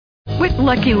With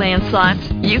Lucky Land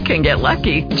Slots, you can get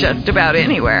lucky just about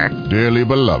anywhere. Dearly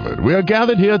beloved, we are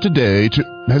gathered here today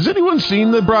to... Has anyone seen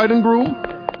the bride and groom?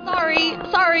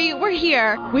 Sorry, we're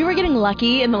here. We were getting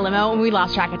lucky in the limo and we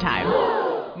lost track of time.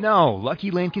 No,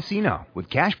 Lucky Land Casino, with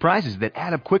cash prizes that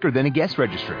add up quicker than a guest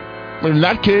registry. In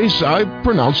that case, I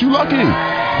pronounce you lucky.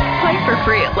 Play for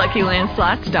free at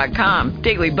LuckyLandSlots.com.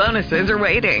 Daily bonuses are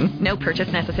waiting. No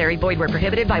purchase necessary. Void where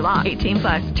prohibited by law.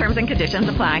 18+. Terms and conditions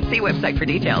apply. See website for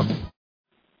details.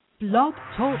 Blog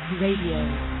Talk Radio.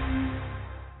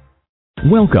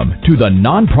 Welcome to the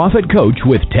Nonprofit Coach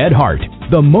with Ted Hart,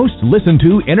 the most listened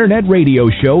to internet radio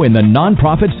show in the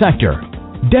nonprofit sector,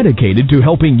 dedicated to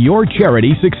helping your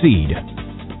charity succeed.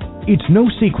 It's no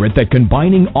secret that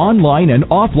combining online and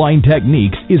offline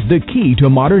techniques is the key to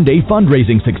modern-day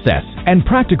fundraising success, and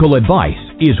practical advice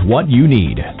is what you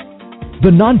need. The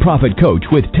Nonprofit Coach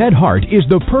with Ted Hart is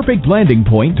the perfect landing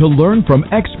point to learn from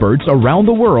experts around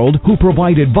the world who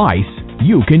provide advice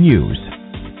you can use.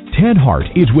 Ted Hart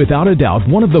is without a doubt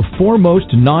one of the foremost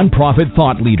nonprofit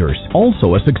thought leaders.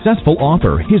 Also a successful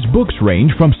author, his books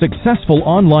range from successful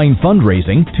online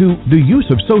fundraising to the use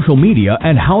of social media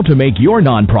and how to make your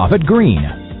nonprofit green.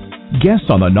 Guests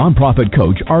on the Nonprofit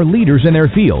Coach are leaders in their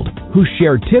field who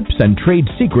share tips and trade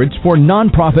secrets for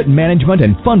nonprofit management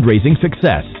and fundraising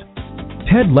success.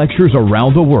 Ted lectures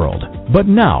around the world, but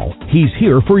now he's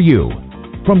here for you.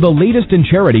 From the latest in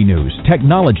charity news,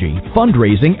 technology,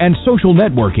 fundraising, and social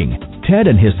networking, Ted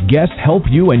and his guests help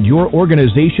you and your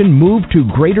organization move to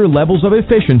greater levels of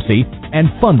efficiency and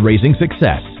fundraising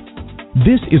success.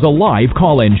 This is a live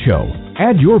call-in show.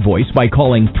 Add your voice by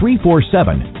calling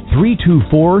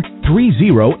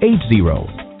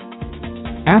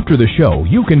 347-324-3080. After the show,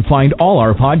 you can find all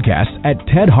our podcasts at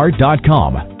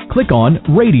tedhart.com. Click on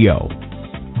Radio.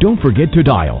 Don't forget to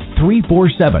dial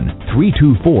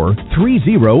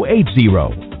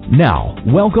 347-324-3080. Now,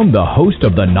 welcome the host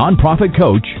of the Nonprofit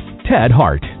Coach, Ted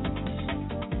Hart.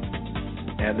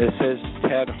 And this is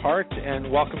Ted Hart,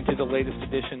 and welcome to the latest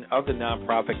edition of the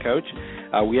Nonprofit Coach.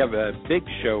 We have a big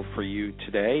show for you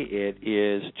today. It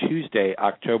is Tuesday,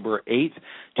 October 8th,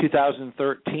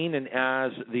 2013, and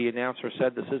as the announcer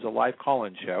said, this is a live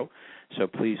call-in show. So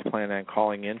please plan on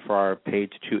calling in for our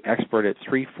Page 2 expert at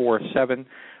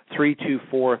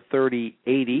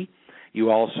 347-324-3080.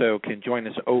 You also can join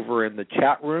us over in the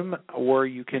chat room, or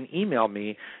you can email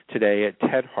me today at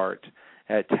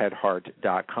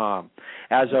tedhart@tedhart.com.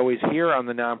 As always, here on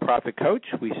the Nonprofit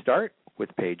Coach, we start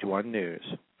with Page 1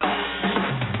 News.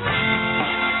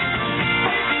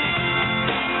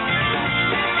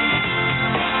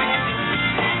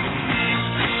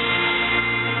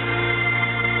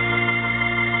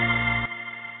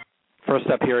 First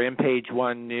up here in Page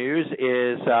 1 News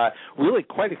is really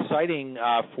quite exciting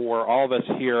for all of us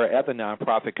here at the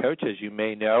Nonprofit Coach. As you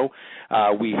may know,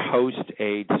 we host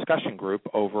a discussion group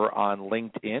over on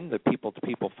LinkedIn, the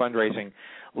People-to-People Fundraising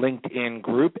LinkedIn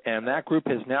group, and that group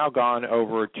has now gone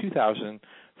over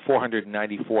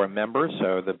 2,494 members.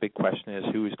 So the big question is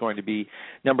who is going to be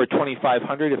number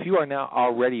 2,500. If you are now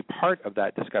already part of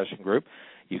that discussion group,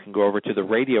 you can go over to the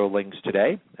radio links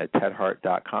today at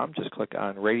tedhart.com. Just click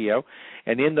on radio.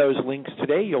 And in those links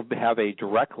today, you'll have a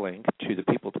direct link to the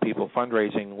People-to-People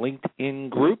Fundraising LinkedIn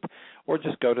group, or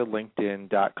just go to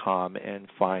linkedin.com and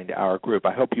find our group.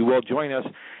 I hope you will join us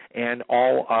and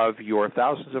all of your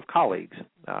thousands of colleagues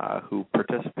who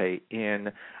participate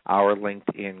in our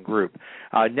LinkedIn group.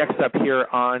 Next up here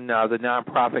on the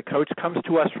Nonprofit Coach comes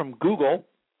to us from Google.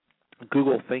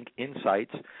 Google Think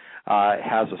Insights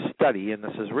has a study, and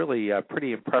this is really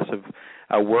pretty impressive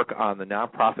work on the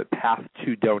nonprofit path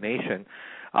to donation.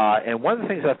 And one of the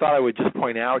things I thought I would just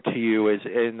point out to you is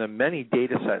in the many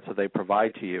data sets that they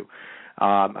provide to you,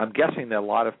 I'm guessing that a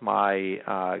lot of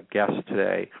my guests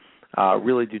today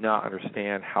really do not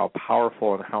understand how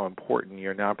powerful and how important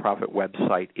your nonprofit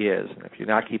website is. And if you're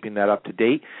not keeping that up to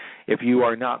date, if you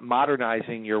are not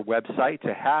modernizing your website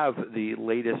to have the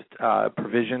latest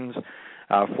provisions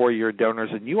for your donors,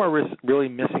 and you are really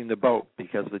missing the boat,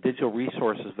 because the digital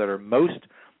resources that are most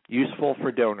useful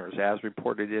for donors, as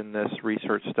reported in this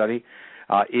research study,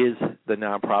 is the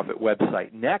nonprofit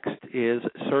website. Next is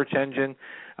search engine,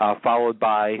 followed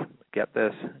by, get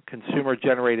this,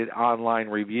 consumer-generated online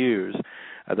reviews.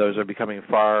 Those are becoming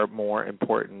far more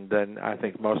important than I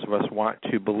think most of us want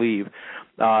to believe.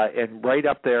 And right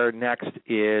up there next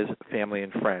is family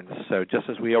and friends. So just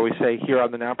as we always say here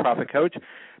on the Nonprofit Coach,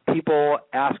 people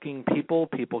asking people,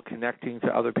 people connecting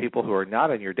to other people who are not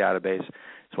in your database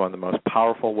is one of the most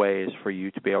powerful ways for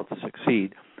you to be able to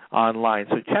succeed online.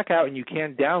 So check out, and you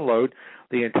can download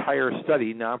the entire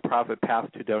study, Nonprofit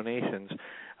Path to Donations,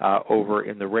 over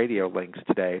in the radio links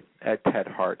today at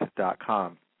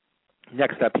tedhart.com.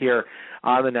 Next up here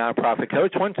on the Nonprofit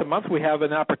Coach, once a month we have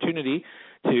an opportunity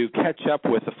to catch up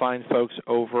with the fine folks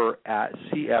over at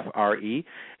CFRE.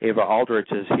 Ava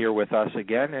Aldrich is here with us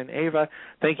again. And Ava,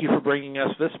 thank you for bringing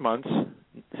us this month's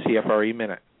CFRE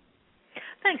Minute.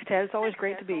 Thanks, Ted. It's always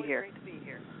great to be here.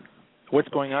 What's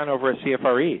going on over at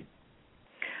CFRE?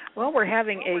 Well, we're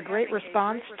having a great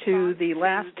response to the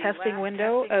last testing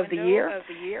window of the year,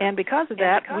 and because of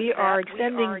that, we are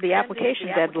extending the application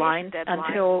deadline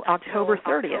until October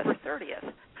 30th.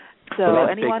 So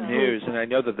that's big news, and I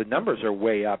know that the numbers are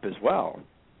way up as well.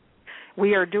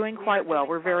 We are doing quite well.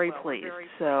 We're very pleased.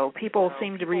 So people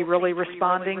seem to be really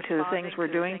responding to the things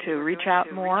we're doing to reach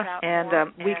out more,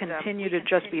 and we continue to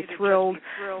just be thrilled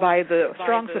by the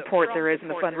strong support there is in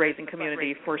the fundraising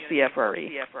community for CFRE.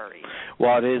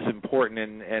 Well, it is important,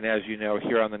 and as you know,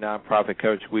 here on the Nonprofit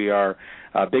Coach, we are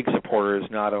big supporters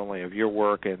not only of your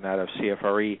work and that of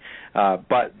CFRE,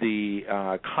 but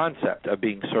the concept of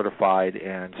being certified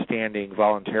and standing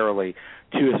voluntarily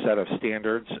to a set of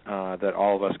standards that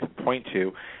all of us can point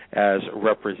to as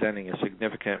representing a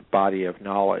significant body of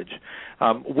knowledge.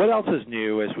 What else is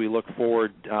new as we look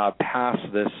forward past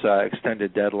this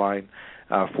extended deadline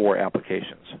for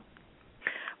applications?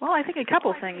 Well, I think a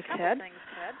couple things, Ted.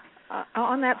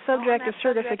 On that subject of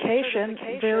certification,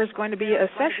 there is going to be a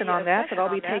session on that I'll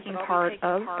be taking part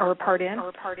in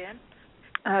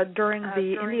during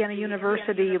the Indiana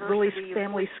University Lilly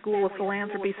Family School of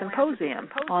Philanthropy Symposium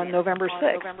on November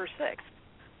 6th.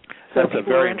 So that's a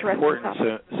very important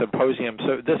symposium.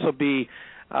 So this will be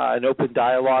an open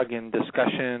dialogue and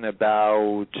discussion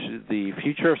about the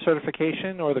future of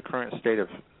certification or the current state of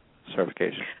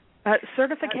certification?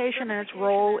 Certification and its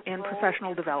role in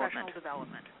professional development.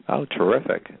 Oh,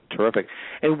 terrific.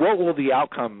 And what will the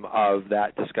outcome of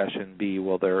that discussion be?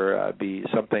 Will there be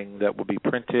something that will be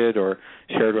printed or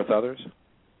shared with others?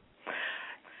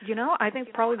 You know, I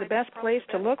think probably the best place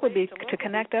to look would be to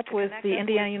connect up with the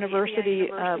Indiana University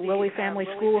Lilly Family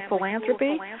School of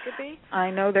Philanthropy. I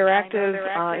know they're active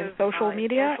in social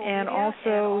media, and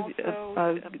also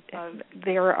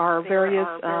there are various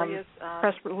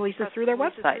press releases through their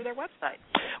website.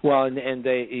 Well, and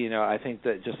they, you know, I think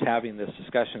that just having this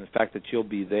discussion, the fact that you'll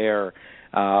be there,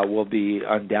 will be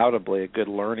undoubtedly a good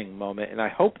learning moment. And I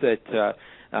hope that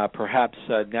perhaps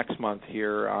next month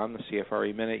here on the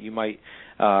CFRE Minute, you might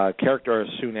characterize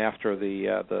soon after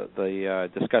the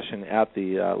discussion at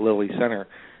the Lilly Center.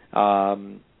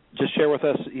 Just share with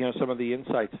us, you know, some of the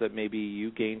insights that maybe you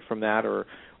gained from that, or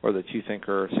that you think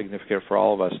are significant for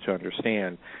all of us to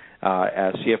understand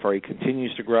as CFRE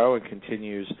continues to grow and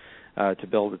continues to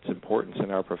build its importance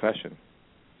in our profession.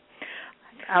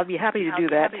 I'll be happy to do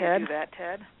that,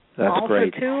 Ted. That's also,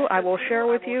 great. too, I will share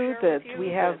with you that we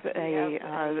have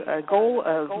a goal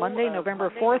of Monday,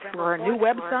 November 4th for our new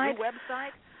website.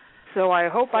 So I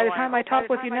hope by the time I talk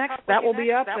with you next, that will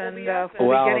be up, and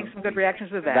we'll be getting some good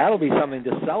reactions to that. That'll be something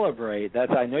to celebrate.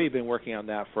 I know you've been working on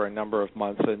that for a number of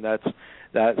months, and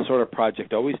that sort of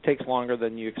project always takes longer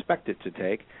than you expect it to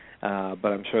take. But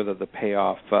I'm sure that the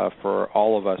payoff for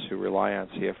all of us who rely on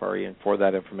CFRE and for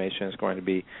that information is going to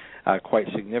be quite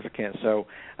significant. So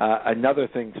another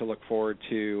thing to look forward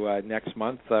to next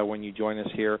month when you join us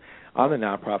here on the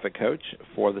Nonprofit Coach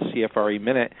for the CFRE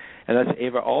Minute, and that's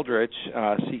Ava Aldrich,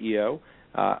 CEO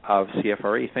of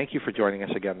CFRE. Thank you for joining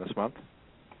us again this month.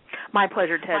 My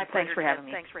pleasure, Ted. Thanks for having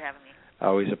me.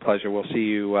 Always a pleasure. We'll see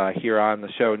you here on the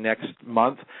show next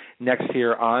month, next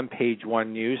here on Page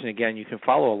One News. And again, you can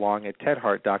follow along at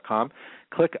tedhart.com.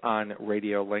 Click on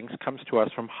radio links. Comes to us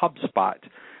from HubSpot.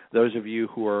 Those of you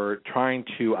who are trying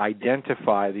to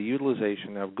identify the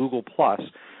utilization of Google Plus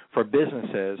for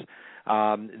businesses,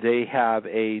 they have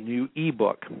a new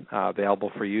ebook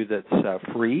available for you that's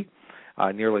free.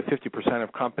 Nearly 50%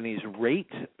 of companies rate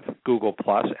Google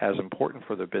Plus as important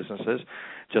for their businesses.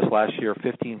 Just last year,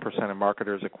 15% of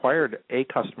marketers acquired a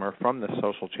customer from the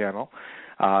social channel.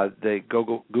 The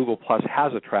Google Plus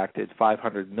has attracted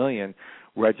 500 million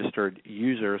registered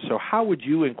users. So how would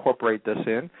you incorporate this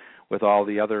in with all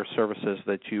the other services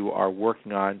that you are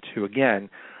working on to, again,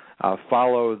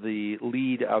 follow the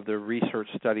lead of the research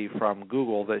study from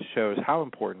Google that shows how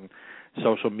important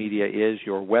social media is,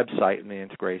 your website, and the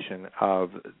integration of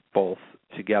both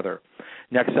together.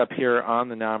 Next up here on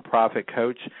the Nonprofit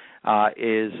Coach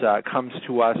comes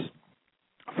to us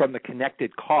from the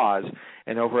Connected Cause,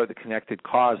 and over at the Connected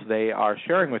Cause, they are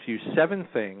sharing with you 7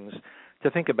 things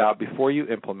to think about before you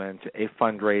implement a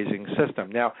fundraising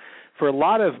system. Now, for a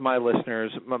lot of my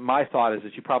listeners, my thought is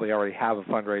that you probably already have a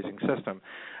fundraising system.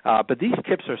 But these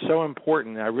tips are so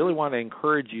important, and I really want to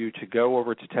encourage you to go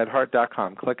over to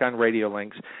tedhart.com, click on Radio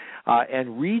Links,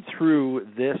 and read through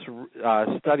this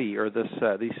study or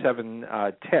these 7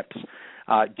 tips.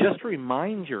 Just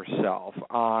remind yourself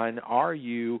on, are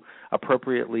you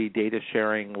appropriately data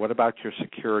sharing? What about your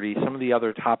security? Some of the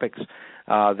other topics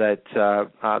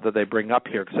that they bring up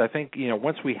here. Because I think,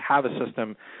 once we have a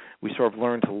system, we sort of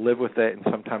learn to live with it, and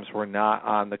sometimes we're not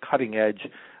on the cutting edge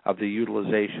of the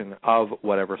utilization of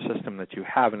whatever system that you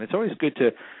have. And it's always good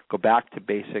to go back to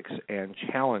basics and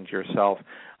challenge yourself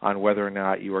on whether or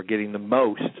not you are getting the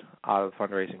most out of the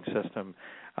fundraising system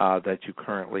that you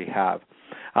currently have.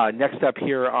 Next up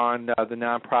here on the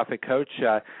Nonprofit Coach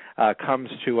comes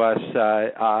to us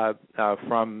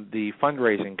from the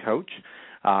Fundraising Coach.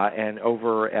 And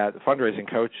over at the Fundraising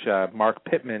Coach, Mark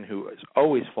Pittman, who is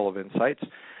always full of insights,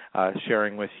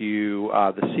 sharing with you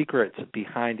the secrets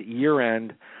behind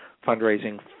year-end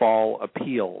fundraising fall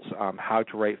appeals, how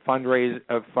to write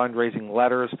fundraising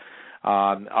letters,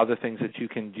 other things that you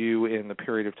can do in the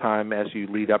period of time as you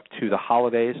lead up to the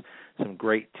holidays. Some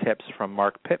great tips from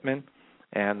Mark Pittman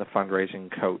and the Fundraising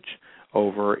Coach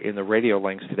over in the radio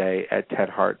links today at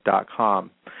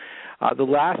tedhart.com. The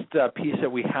last piece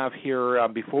that we have here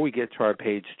before we get to our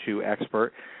page 2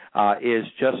 expert is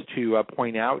just to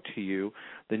point out to you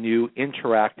the new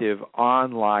interactive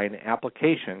online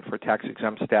application for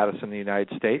tax-exempt status in the United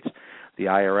States. The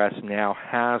IRS now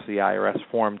has the IRS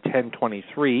Form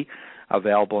 1023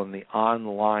 available in the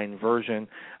online version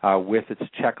with its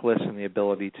checklist and the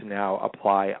ability to now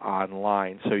apply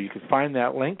online. So you can find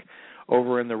that link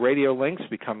over in the radio links,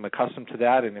 become accustomed to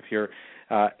that, and if you're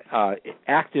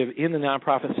active in the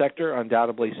nonprofit sector,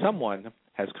 undoubtedly someone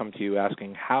has come to you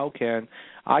asking, how can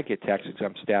I get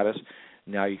tax-exempt status?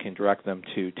 Now you can direct them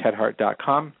to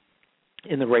tedhart.com.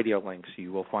 In the radio links,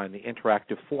 you will find the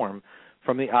interactive form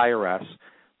from the IRS,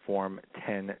 Form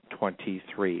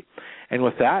 1023. And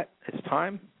with that, it's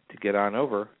time to get on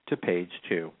over to page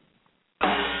 2.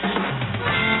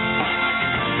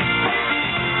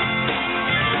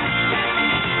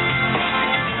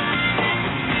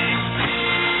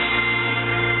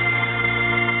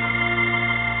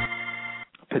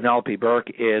 Penelope Burk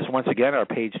is once again our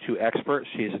page 2 expert.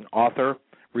 She is an author,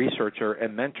 researcher,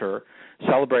 and mentor,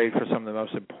 celebrated for some of the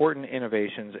most important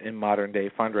innovations in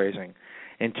modern-day fundraising.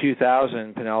 In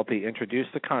 2000, Penelope introduced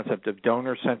the concept of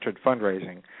donor-centered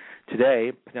fundraising.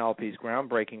 Today, Penelope's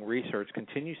groundbreaking research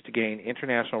continues to gain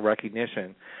international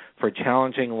recognition for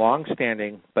challenging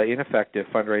long-standing but ineffective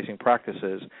fundraising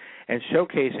practices and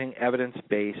showcasing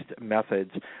evidence-based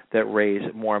methods that raise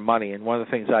more money. And one of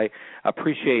the things I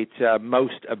appreciate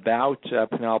most about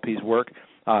Penelope's work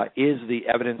is the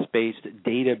evidence-based,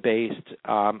 data-based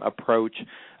approach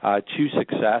to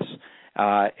success.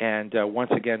 And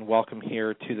once again, welcome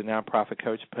here to the Nonprofit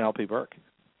Coach, Penelope Burk.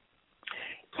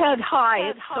 Ted, hi.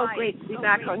 It's so great to be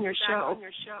back on your show.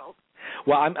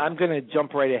 Well, I'm going to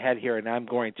jump right ahead here, and I'm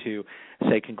going to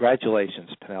say congratulations,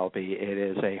 Penelope. It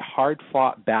is a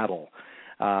hard-fought battle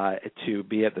to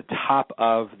be at the top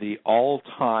of the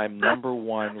all-time number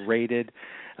 1 rated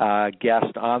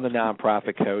guest on the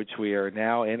Nonprofit Coach. We are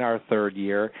now in our 3rd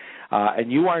year,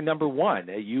 and you are number 1.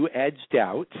 You edged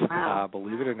out,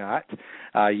 believe it or not,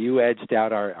 you edged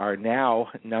out our now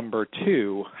number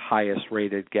 2 highest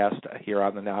rated guest here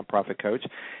on the Nonprofit Coach,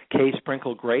 Kay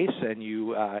Sprinkle Grace, and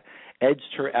you edged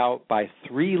her out by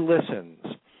 3 listens,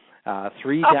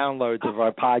 3 downloads of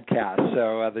our podcast.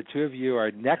 So the two of you are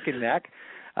neck and neck,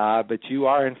 but you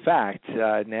are, in fact,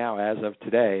 now, as of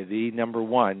today, the number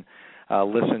 1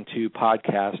 listen to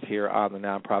podcast here on the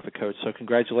Nonprofit Coach. So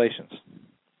congratulations.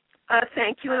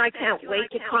 Thank you, and I can't wait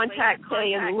to contact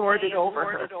Kay and lord it over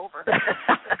her.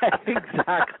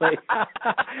 Exactly.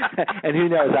 And who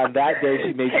knows, on that day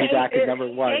she may be back at number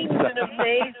 1.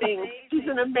 She's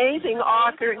an amazing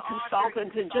author and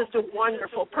consultant and just a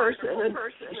wonderful person. And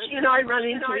she and I run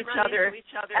into each other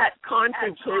at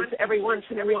conferences every once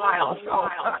in a while. So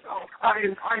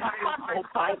I'm humbled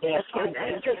by this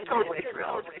and just totally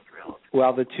thrilled.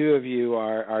 Well, the two of you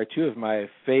are 2 of my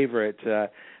favorite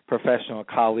professional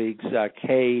colleagues.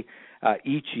 Kay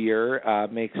each year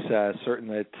makes certain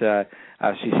that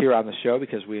she's here on the show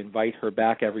because we invite her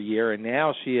back every year, and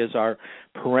now she is our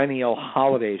perennial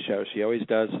holiday show. She always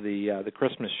does the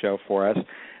Christmas show for us.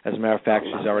 As a matter of fact,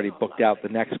 she's already booked out the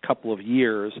next couple of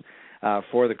years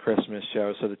for the Christmas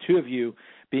show. So the 2 of you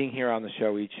being here on the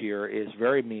show each year is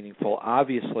very meaningful.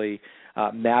 Obviously,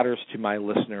 matters to my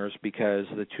listeners because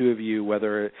the two of you,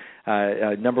 whether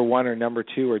number one or number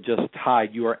two, are just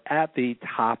tied. You are at the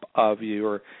top of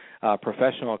your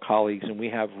professional colleagues, and we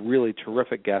have really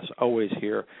terrific guests always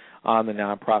here on the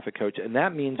Nonprofit Coach. And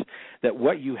that means that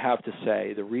what you have to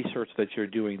say, the research that you're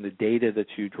doing, the data that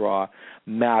you draw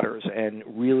matters and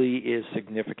really is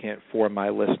significant for my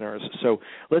listeners. So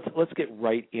let's get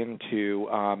right into,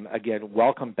 again,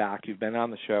 welcome back. You've been on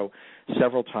the show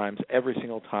several times, every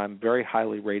single time, very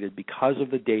highly rated because of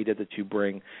the data that you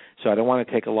bring. So I don't want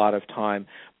to take a lot of time.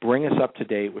 Bring us up to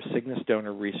date with Cygnus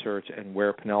donor research and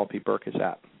where Penelope Burk is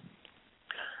at.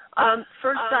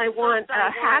 First, I want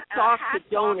hats off to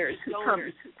donors who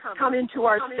come into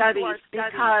our studies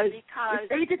because if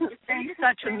they didn't say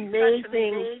such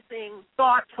amazing,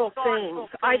 thoughtful things,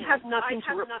 I'd have nothing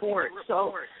to report.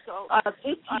 So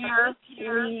this year,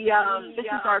 this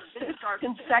is our fifth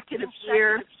consecutive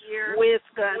year with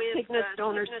the Cygnus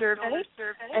Donor Survey,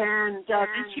 and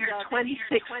this year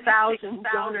 26,000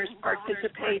 donors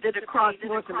participated across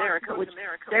North America, which is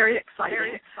very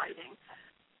exciting.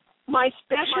 My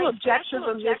special objective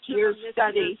of this year's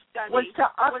study was to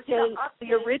update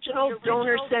the original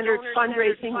donor-centered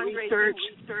fundraising research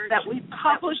that we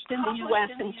published in the U.S.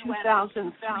 in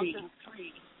 2003.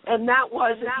 And that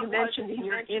was, as you mentioned in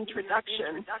your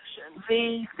introduction,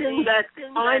 the thing that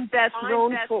I'm best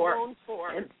known for.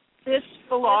 And this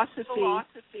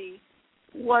philosophy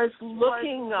was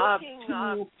looking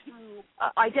to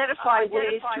identify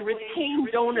ways to retain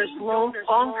donors longer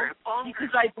because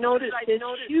I've noticed this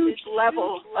huge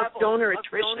level of donor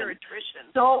attrition,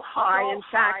 so high, in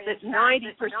fact, that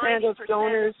 90% of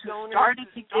donors who started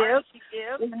to give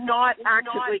were not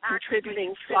actively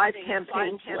contributing 5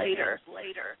 campaigns later.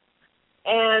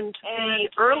 And the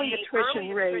early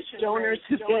attrition rate, donors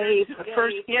who gave the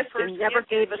first gift and never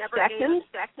gave a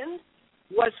second,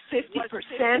 was 50%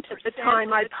 at the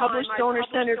time I published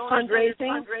donor-centered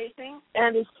fundraising,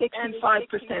 and is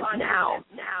 65% now.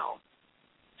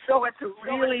 So it's a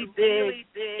really big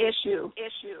issue.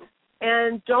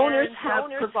 And donors have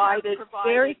provided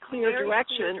very clear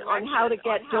direction on how to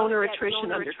get donor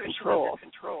attrition under control.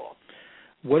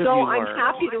 So I'm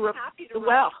happy to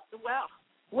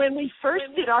when we first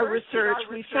did our research,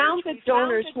 we found that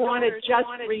donors wanted just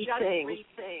 3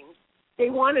 things. They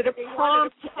wanted a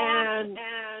prompt and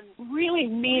really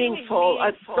meaningful,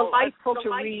 a delightful to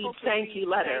read thank you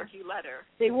letter.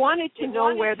 They wanted to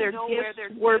know where their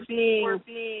gifts were being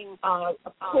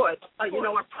put, a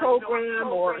program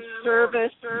or a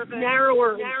service,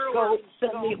 narrower in scope than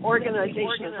the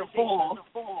organization as a whole.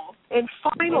 And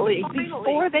finally,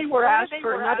 before they were asked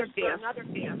for another gift,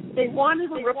 they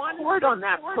wanted a report on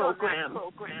that program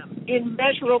in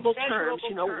measurable terms.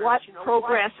 What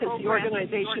progress has the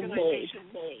organization made?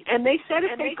 And they said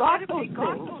if they got those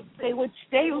things, they would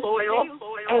stay loyal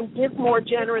and give more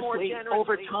generously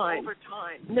over time.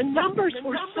 And the numbers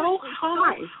were so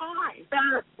high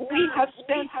that we have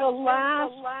spent the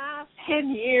last 10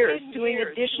 years doing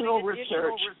additional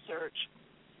research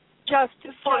just to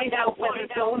find out whether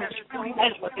donors really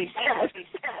meant what they said.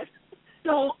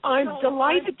 So I'm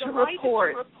delighted to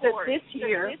report that this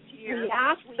year we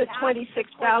asked the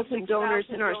 26,000 donors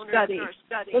in our study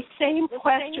the same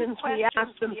questions we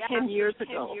asked them 10 years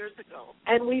ago.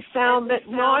 And we found that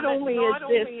not only is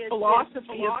this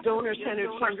philosophy of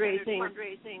donor-centered fundraising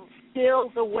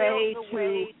still the way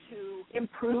to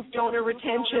improve donor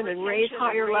retention and raise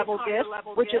higher-level gifts,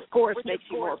 which of course makes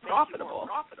you more profitable,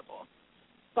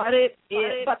 but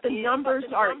the numbers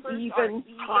are even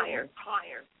higher.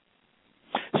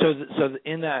 So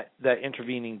in that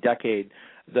intervening decade,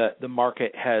 the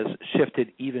market has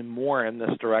shifted even more in this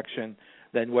direction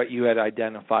than what you had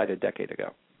identified a decade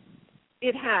ago.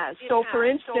 It has. So, for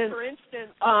instance,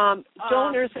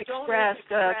 donors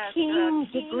expressed a keen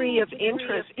degree of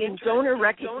interest in donor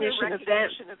recognition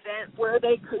events where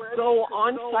they could go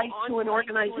on site to an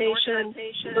organization,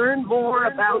 learn more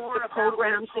about the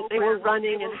programs that they were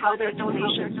running and how their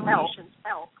donations helped.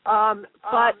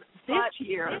 But this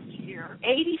year,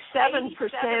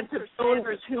 87% of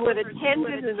donors who had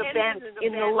attended an event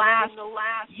in the last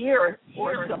year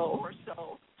or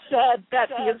so said that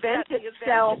the event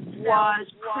itself was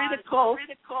critical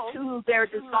to their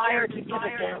desire to give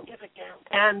again.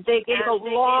 And they gave a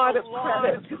lot of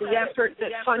credit to the effort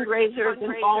that fundraisers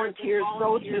and volunteers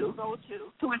go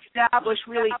to establish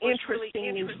really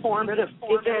interesting, informative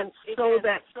events so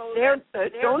that their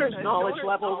donors' knowledge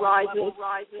level rises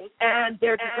and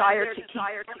their desire to keep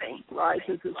giving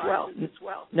rises as well.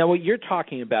 Now, what you're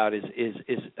talking about is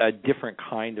a different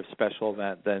kind of special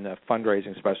event than a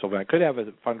fundraising special event. Could have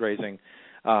a fundraising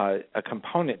a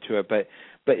component to it.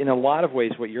 But in a lot of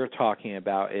ways, what you're talking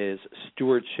about is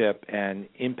stewardship and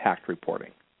impact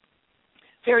reporting.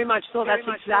 Very much so. That's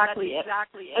exactly it.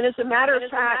 And as a matter of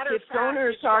fact, if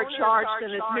donors are charged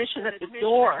an admission at the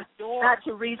door, that's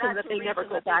a reason that they never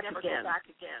go back again.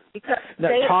 Because now,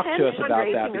 they talk to us about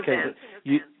that, events.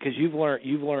 because you've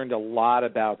learned a lot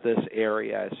about this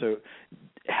area. So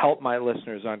help my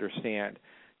listeners understand.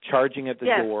 Charging at the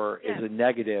door is a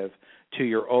negative to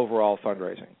your overall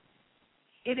fundraising.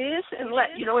 It is, and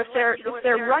if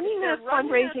they're running a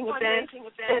fundraising event,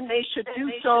 then they should do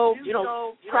so,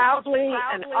 proudly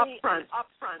and upfront.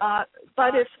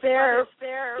 But if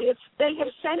they have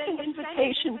sent an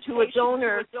invitation to a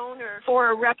donor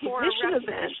for a recognition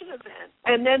event,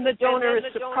 and then the donor is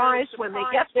surprised when they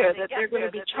get there that they're going to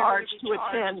be charged to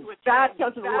attend, that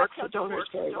doesn't work for donors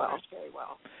very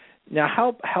well. Now,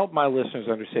 help my listeners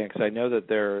understand, because I know that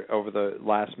there over the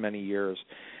last many years,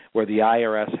 where the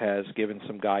IRS has given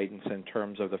some guidance in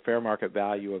terms of the fair market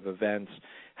value of events,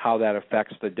 how that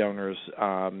affects the donor's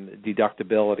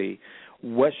deductibility.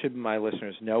 What should my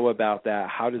listeners know about that?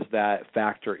 How does that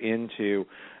factor into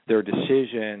their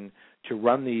decision to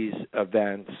run these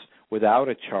events without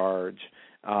a charge,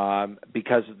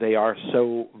 because they are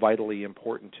so vitally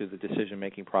important to the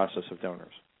decision-making process of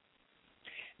donors?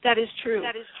 That is true.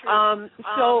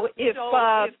 So if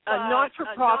a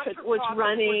not-for-profit was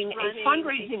running a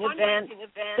fundraising event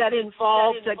that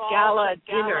involved a gala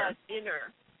dinner,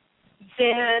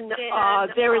 then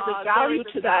there is a value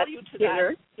to that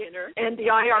dinner, and the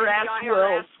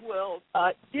IRS will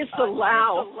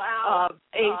disallow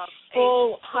a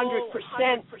full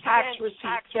 100% tax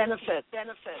receipt benefit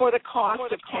for the cost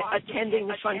of attending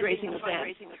the fundraising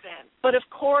event. But of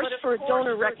course, for a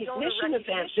donor recognition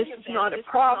event, this is not a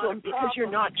problem because you're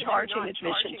not charging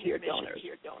admission to your donors.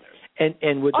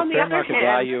 And would the fair market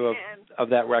value of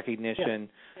that recognition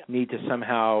need to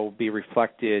somehow be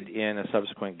reflected in a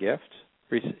subsequent gift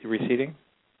receiving?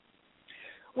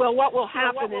 Well, what will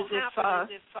happen is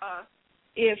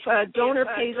if a donor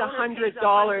pays $100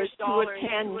 to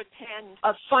attend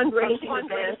a fundraising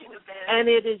event, and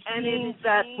it is deemed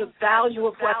that the value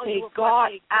of what they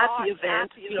got at the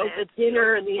event, the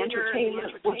dinner and the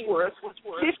entertainment was worth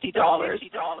 $50,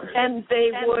 and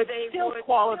they would still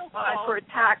qualify for a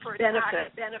tax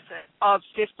benefit of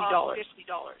 $50.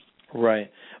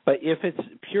 Right. But if it's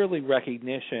purely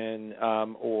recognition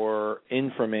or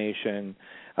information,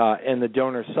 and the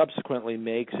donor subsequently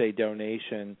makes a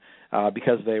donation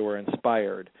because they were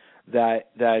inspired, that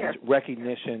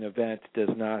recognition event does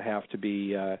not have to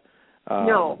be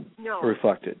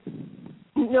reflected.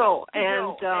 No,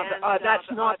 and that's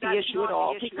not the issue at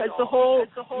all, because the whole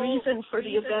reason for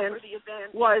the event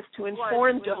was to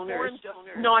inform donors,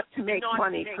 not to make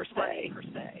money per se.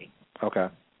 Okay.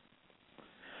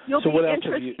 You'll so be what else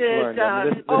have you learned?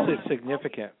 This is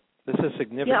significant. This is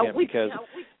significant because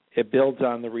it builds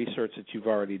on the research that you've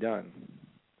already done.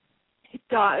 It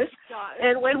does.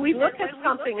 And when we look at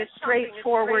something as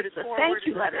straightforward as a thank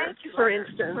you letter, for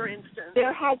instance,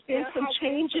 there has been some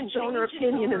change in donor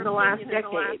opinion in the last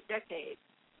decade.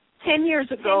 10 years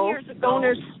ago,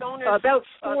 donors, about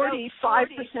 45%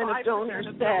 of donors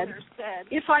said,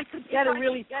 if I could get a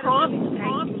really prompt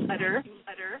thank you letter,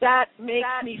 that makes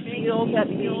me feel that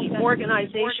the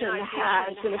organization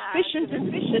has an efficient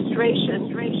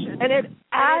administration, and it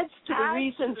adds to the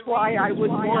reasons why I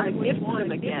would want to gift them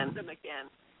again.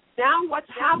 Now what's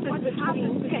happened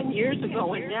between 10 years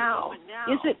ago and now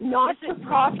is that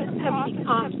not-for-profits have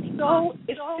become so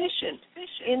efficient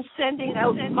in sending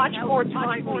out much more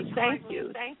timely thank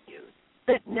yous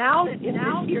that now in this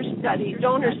year's study,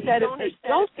 donors said if they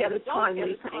don't get a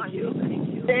timely thank you,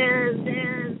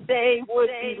 then they would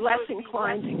be less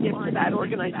inclined to give to that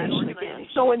organization again.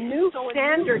 So a new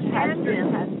standard has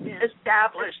been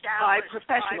established by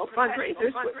professional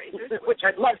fundraisers, which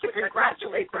I'd love to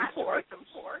congratulate them for.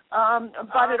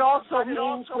 But it also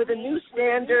means with a new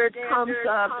standard comes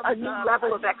a new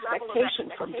level of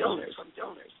expectation from donors.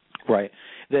 Right.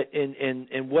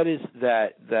 And what is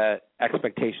that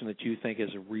expectation that you think is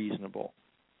reasonable?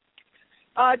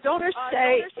 Donors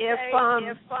say if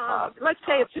let's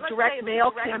say it's a direct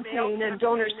mail campaign and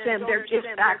donors send their gift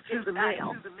back through the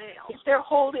mail. If they're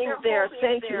holding their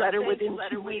thank you letter within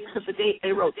 2 weeks of the date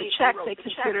they wrote the check, they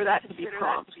consider that to be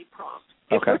prompt.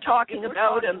 If we're talking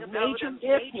about a major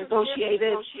gift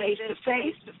negotiated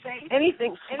face-to-face,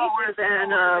 anything slower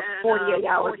than a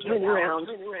 48-hour turnaround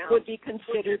would be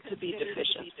considered to be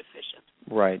deficient.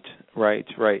 Right.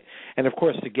 And, of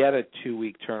course, to get a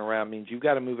 2-week turnaround means you've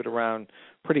got to move it around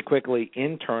pretty quickly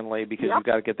internally because you've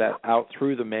got to get that out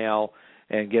through the mail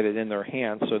and get it in their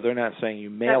hands. So they're not saying you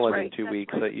mail it in 2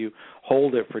 weeks, that you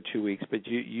hold it for 2 weeks, but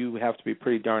you have to be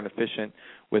pretty darn efficient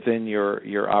within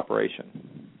your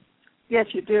operation. Yes,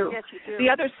 you do. The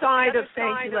other side of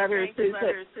thank you letters is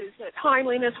that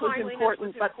timeliness was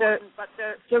important, but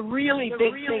the really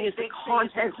big thing is the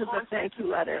content of the thank you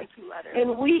letter.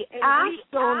 And we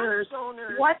asked donors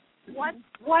what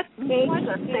makes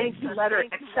a thank you letter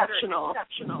exceptional.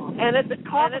 And at the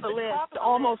top of the list,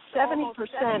 almost 70%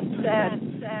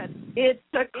 said it's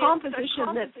a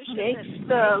composition that makes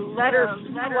the letter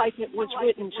feel like it was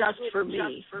written just for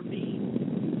me.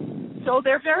 So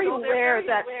they're very aware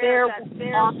that they're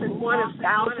often one of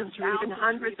thousands or even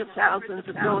hundreds of thousands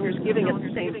of donors giving at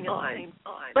the same time.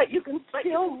 But you can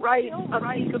still write a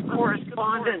piece of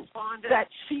correspondence that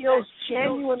feels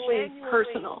genuinely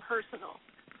personal.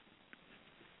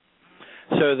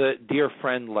 So the dear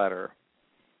friend letter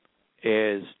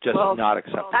is just not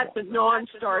acceptable. That's a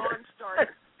non-starter.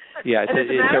 Yeah, so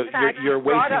you're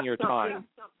wasting your time.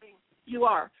 You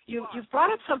are. You've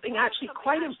brought up something actually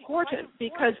quite important,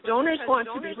 because donors want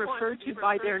to be referred to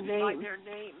by their name.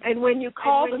 And when you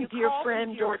call them dear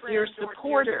friend or dear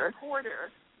supporter,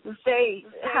 they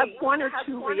have one or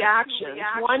two reactions.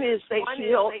 One is they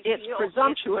feel it's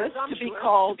presumptuous to be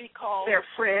called their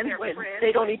friend when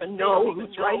they don't even know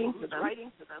who's writing to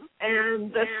them.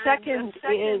 And the second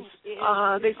is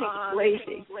they think it's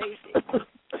lazy.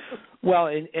 Well,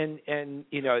 and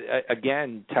you know,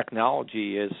 again,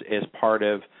 technology is part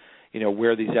of, you know,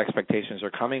 where these expectations are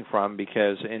coming from,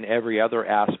 because in every other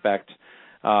aspect,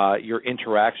 your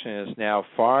interaction is now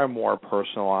far more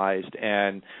personalized,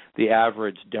 and the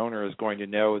average donor is going to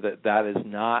know that that is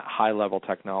not high-level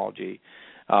technology.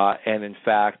 And in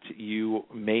fact, you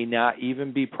may not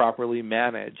even be properly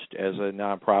managed as a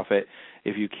nonprofit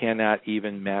if you cannot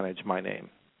even manage my name.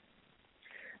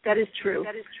 That is true.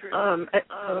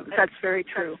 That's very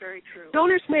true.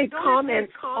 Donors made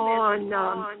comments on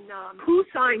who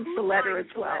signs the letter as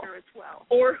well,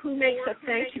 or who makes a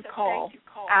thank you call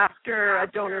after a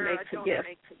donor makes a gift.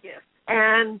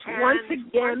 And once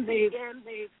again,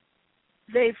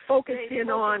 they've focused in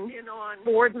on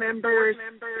board members,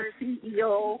 the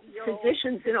CEO,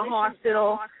 physicians in a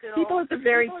hospital, people at the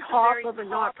very top of a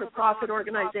not-for-profit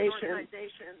organization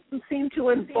who seem to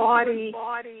embody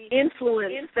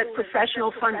influence that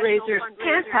professional fundraisers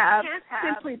can't have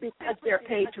simply because they're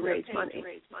paid to raise money.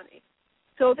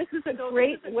 So this is a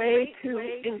great way to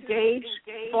engage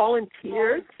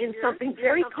volunteers in something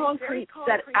very concrete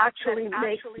that actually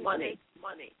makes money.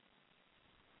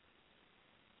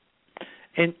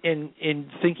 In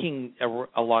thinking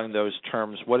along those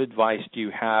terms, what advice do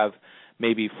you have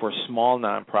maybe for small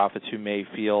nonprofits who may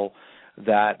feel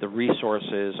that the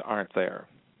resources aren't there?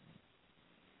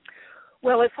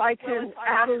 Well, if I can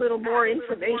add a little more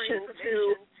information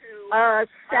to a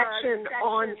section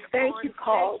on thank you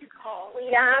calls,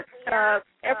 we asked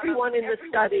everyone in the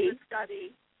study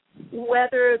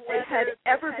whether they had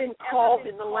ever been called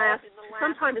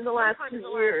sometime in the last 2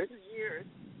 years,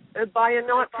 by a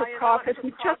not-for-profit who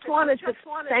just wanted to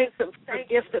thank them for the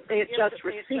gift that they had just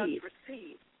received.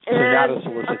 So not a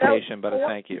solicitation, but a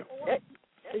thank you.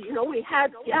 You know,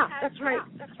 that's right.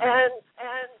 And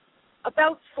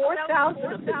about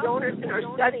 4,000 of the donors in our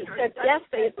study said yes,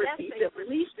 they had received at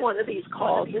least one of these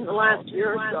calls in the last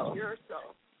year or so.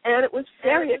 And it was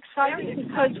very exciting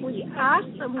because we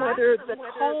asked them whether the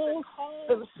calls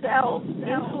themselves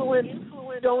influenced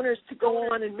donors to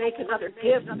go on and make another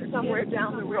gift somewhere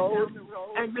down the road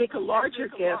and make a larger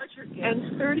gift.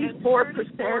 And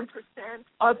 34%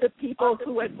 of the people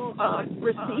who had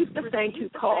received the thank you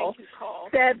call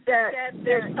said that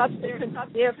their subsequent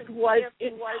gift was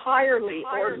entirely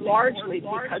or largely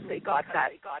because they got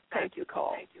that thank you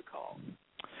call.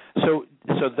 So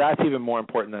that's even more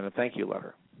important than a thank you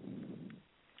letter.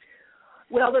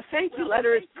 Well, the thank you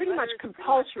letter is pretty much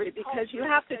compulsory because you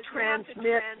have to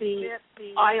transmit the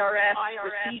IRS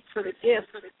receipt for the gift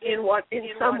in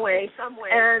some way,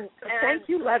 and a thank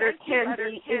you letter can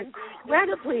be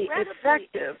incredibly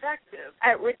effective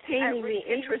at retaining the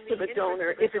interest of a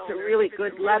donor if it's a really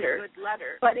good letter.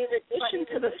 But in addition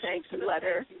to the thank you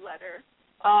letter,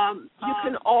 you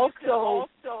can also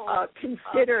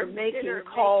consider making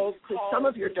calls to some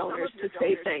of your donors to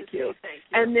say thank you.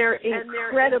 And they're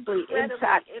incredibly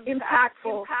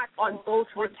impactful on both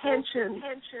retention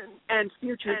and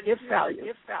future gift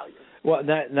value. Well,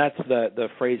 that's the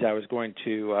phrase I was going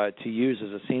to use,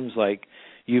 is it seems like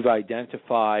you've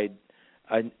identified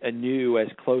a new, as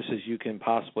close as you can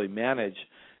possibly manage,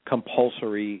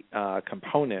 compulsory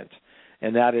component.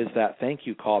 And that is that thank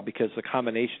you call, because the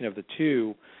combination of the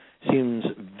two seems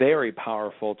very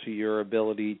powerful to your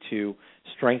ability to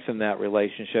strengthen that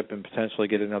relationship and potentially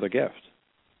get another gift.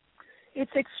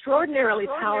 It's extraordinarily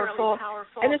powerful,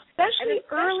 and especially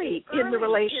early in the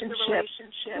relationship,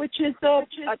 which is a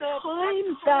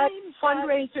time that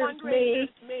fundraisers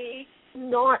may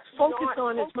not focus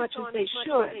on as much as they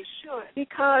should,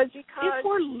 because if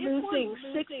we're losing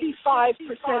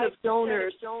 65% of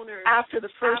donors after the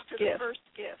first gift,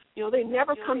 they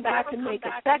never come back and make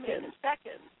a second.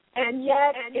 And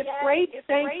yet, if great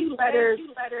thank you letters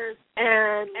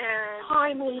and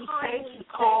timely thank you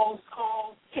calls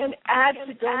can add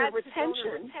to donor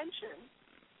retention,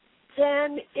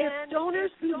 then if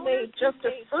donors who made just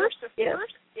a first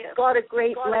gift got a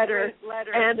great letter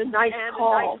and a nice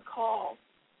call,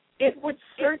 it would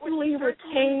certainly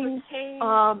retain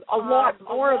a lot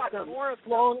more of them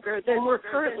longer than we're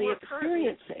currently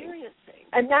experiencing.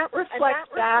 And that reflects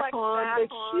back on the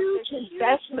huge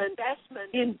investment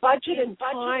in budget and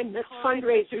time that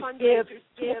fundraisers give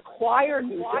to acquire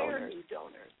new donors.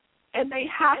 And they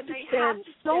have to spend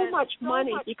so much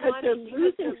money because they're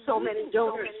losing so many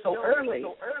donors so early.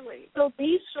 So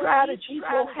these strategies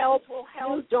will help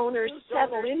new donors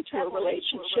settle into a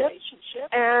relationship.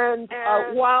 And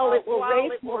while it will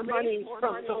raise more money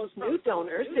from those new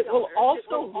donors, it will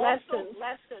also lessen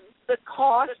the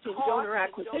cost in donor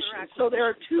acquisition. So there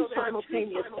are two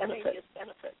simultaneous benefits.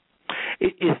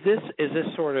 Is this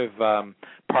sort of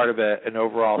part of an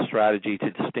overall strategy to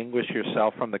distinguish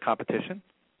yourself from the competition?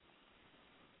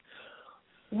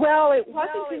 Well, it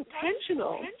wasn't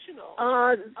intentional.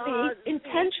 The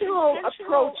intentional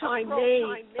approach I made,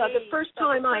 the first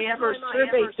time I ever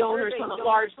surveyed donors on a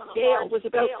large scale was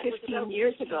about 15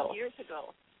 years ago.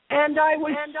 And I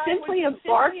was simply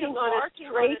embarking on a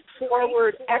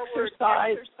straightforward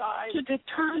exercise to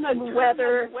determine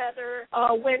whether,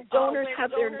 when donors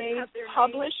have their names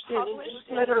published in a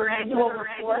newsletter or annual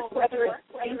report, whether it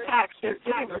impacts their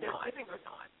giving or not.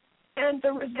 And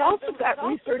the results of that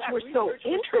research were so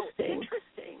interesting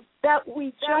that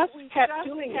we just kept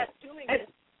doing it. And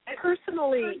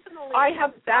personally, I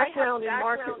have background in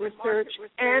market research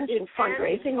and in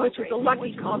fundraising, which is a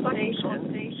lucky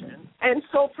combination. And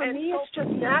so for me, it's just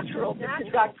natural to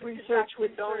conduct research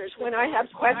with donors when I have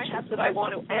questions that I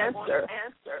want to answer.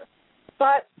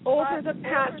 But over the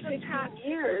past 15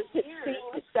 years, it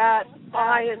seems that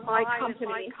I and my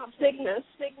company, Cygnus,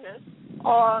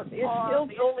 is still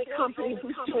the only company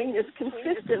who's doing this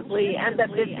consistently, and that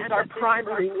this is our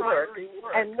primary work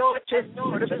and not just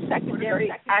sort of a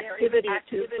secondary activity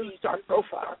to boost our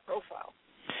profile.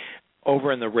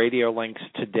 Over in the radio links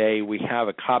today, we have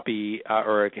a copy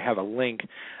or have a link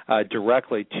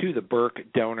directly to the Burk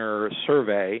donor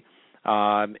survey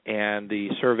and the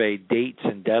survey dates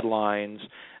and deadlines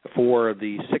for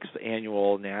the 6th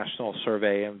annual national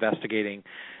survey investigating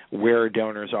where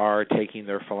donors are taking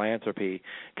their philanthropy.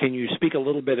 Can you speak a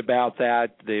little bit about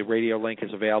that? The radio link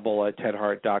is available at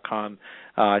tedhart.com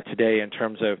today in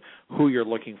terms of who you're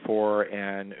looking for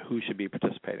and who should be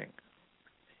participating.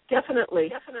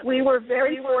 Definitely. We were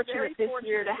very fortunate this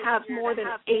year to have more than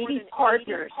 80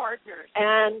 partners,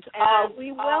 and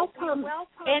we welcome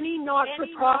any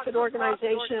not-for-profit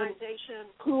organization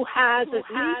who has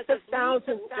at least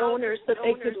 1,000 donors that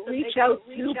they could reach out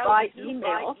to by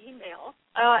email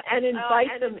and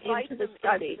invite them into the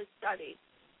study.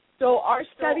 So our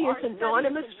study is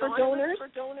anonymous for donors,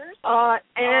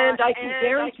 and I can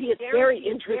guarantee it's very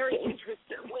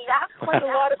interesting. We ask quite a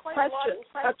lot of questions,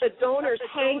 but the donors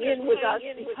hang in with us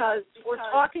because we're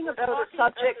talking about a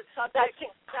subject that's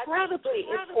incredibly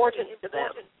important to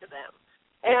them.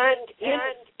 And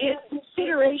in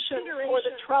consideration for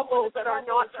the trouble that our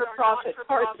not-for-profit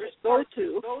partners go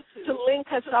to link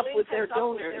us up with their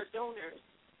donors,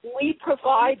 we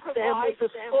provide them with a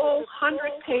full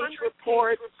 100-page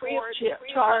report free of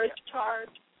charge,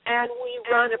 and we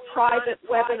run a private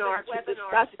webinar to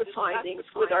discuss the findings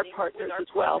with our partners as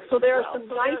well. So there are some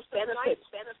nice benefits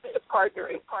to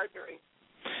partnering.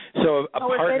 So a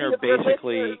partner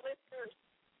basically...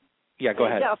 Yeah, go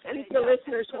ahead. Yeah, if any of the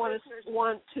listeners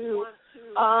want to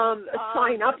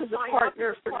sign up as a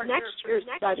partner for next year's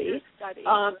study,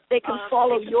 they can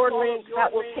follow your link.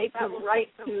 That will take them right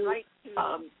to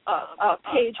a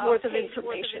page worth of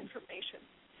information.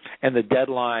 And the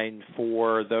deadline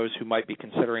for those who might be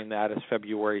considering that is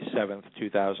February 7th,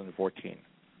 2014.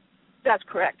 That's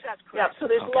correct. Yeah, so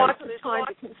there's lots of time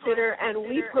to consider, and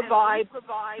we provide,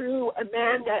 through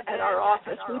Amanda at our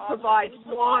office, we provide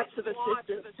lots of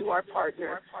assistance to our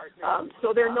partner.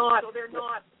 So they're not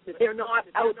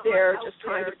out there just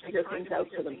trying to figure things out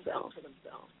for themselves.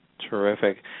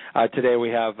 Terrific. Today we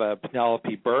have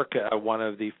Penelope Burk, one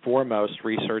of the foremost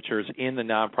researchers in the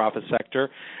nonprofit sector,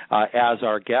 as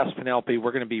our guest. Penelope,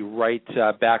 we're going to be right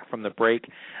back from the break.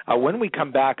 When we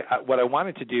come back, what I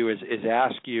wanted to do is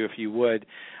ask you, if you would,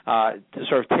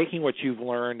 sort of taking what you've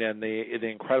learned and the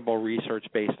incredible research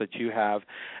base that you have,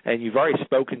 and you've already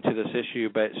spoken to this issue,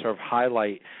 but sort of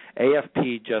highlight,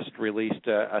 AFP just released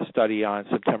a study on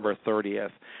September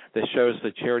 30th that shows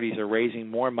that charities are raising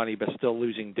more money but still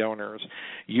losing donors.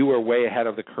 You are way ahead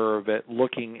of the curve at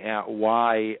looking at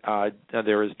why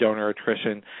there is donor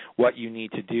attrition, what you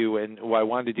need to do, and what I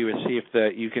wanted to do is see if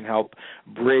you can help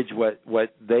bridge what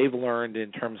they've learned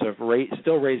in terms of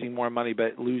still raising more money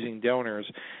but losing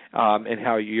donors, and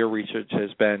how your research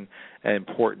has been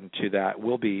important to that.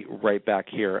 We'll be right back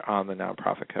here on the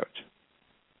Nonprofit Coach.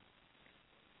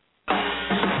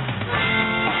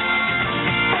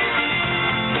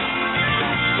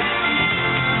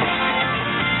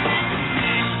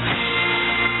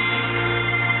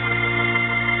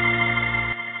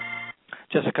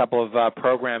 Just a couple of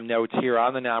program notes here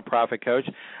on the Nonprofit Coach.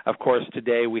 Of course,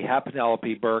 today we have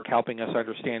Penelope Burk helping us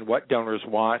understand what donors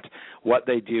want, what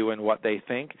they do, and what they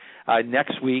think.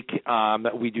 Next week,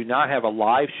 we do not have a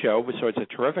live show, so it's a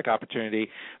terrific opportunity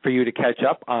for you to catch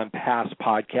up on past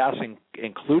podcasts,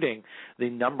 including the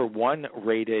 #1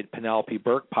 rated Penelope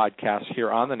Burk podcast here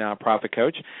on the Nonprofit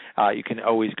Coach. You can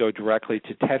always go directly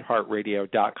to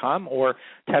tedhartradio.com or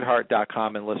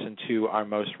tedhart.com and listen to our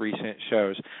most recent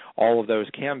shows. All of those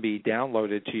can be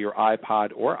downloaded to your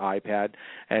iPod or iPad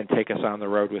and take us on the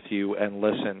road with you and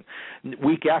listen.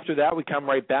 Week after that, we come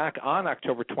right back on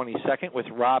October 22nd with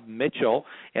Rob Mitchell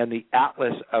and the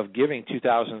Atlas of Giving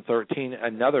 2013,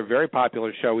 another very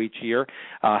popular show each year,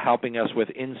 helping us with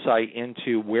insight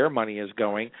into where money is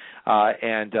going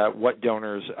and what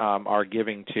donors are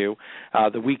giving to.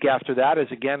 The week after that is,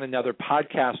 again, another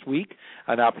podcast week,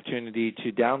 an opportunity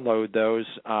to download those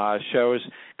shows,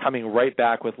 coming right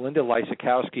back with Linda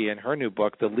Lysakowski and her new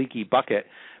book, The Leaky Bucket,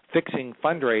 Fixing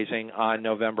Fundraising, on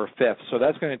November 5th. So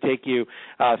that's going to take you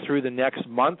through the next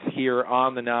month here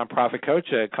on the Nonprofit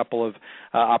Coach, a couple of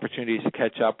opportunities to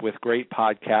catch up with great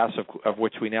podcasts, of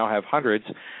which we now have hundreds,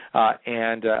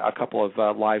 and a couple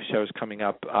of live shows coming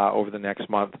up over the next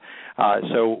month.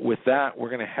 So with that, we're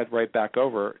going to head right back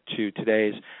over to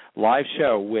today's live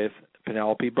show with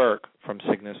Penelope Burk from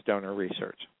Cygnus Donor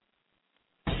Research.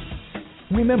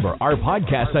 Remember, our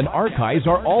podcasts and archives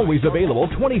are always available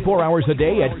 24 hours a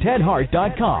day at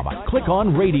tedhart.com. Click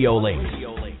on Radio Links.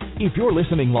 If you're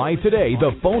listening live today,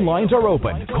 the phone lines are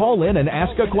open. Call in and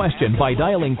ask a question by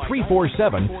dialing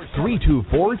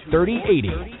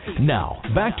 347-324-3080. Now,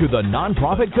 back to the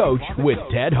Nonprofit Coach with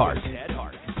Ted Hart.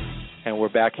 And we're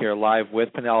back here live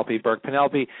with Penelope Burk.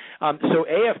 Penelope, so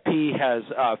AFP has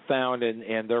found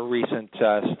in their recent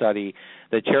study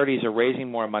that charities are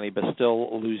raising more money but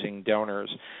still losing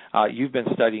donors. You've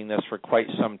been studying this for quite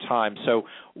some time. So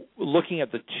looking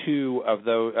at the two of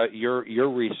those,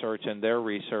 your research and their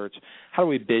research, how do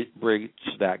we bridge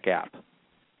that gap?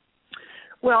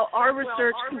 Well, our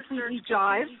research completely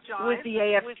jives with the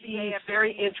AFP's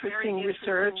very interesting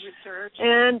research.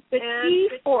 And the key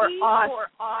for us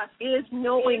is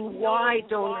knowing why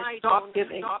donors stop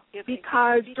giving,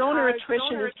 because donor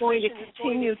attrition is going to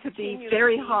continue to be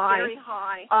very high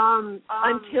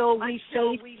until we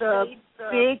face the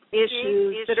big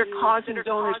issues that are causing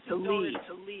donors to leave.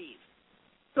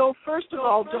 So first of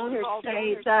all, donors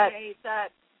say that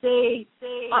they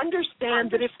understand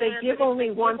that if they give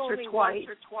only once or twice,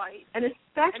 and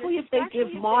especially if they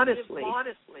give modestly,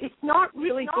 it's not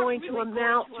really going to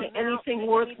amount to anything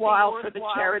worthwhile for the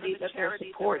charity that they're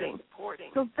supporting.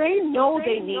 So they know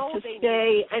they need to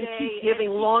stay and keep giving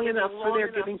long enough for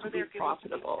their giving to be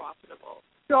profitable.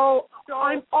 So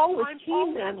I'm always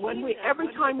keen then, every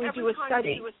time we do a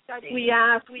study, we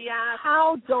ask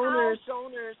how donors'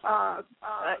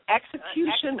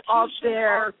 execution of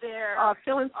their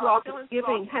philanthropic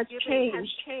giving has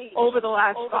changed over the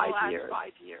last 5 years.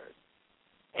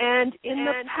 And in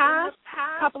the past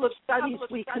couple of studies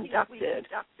we conducted,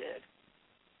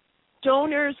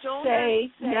 donors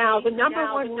say now the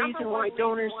number one reason why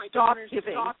donors stop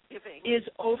giving is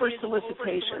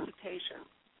over-solicitation.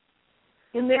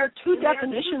 And there are two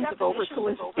definitions of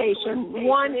over-solicitation.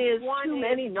 One is too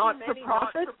many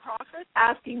not-for-profits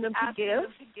asking them to give,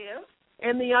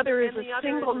 and the other is a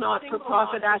single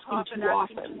not-for-profit asking too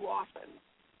often.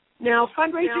 Now,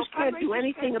 fundraisers can't do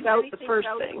anything about the first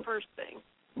thing.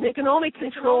 They can only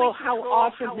control how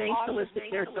often they solicit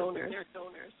their donors.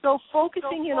 So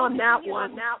focusing in on that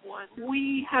one,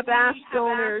 we have asked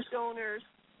donors,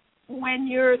 when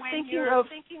you're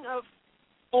thinking of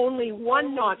only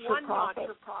one not-for-profit,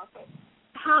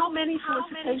 how many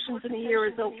solicitations in a year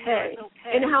is okay,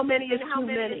 and how many is too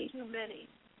many?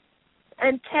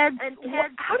 And Ted,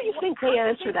 how do you think they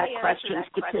answer that question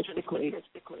statistically?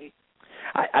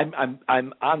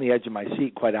 I'm on the edge of my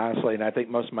seat, quite honestly, and I think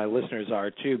most of my listeners are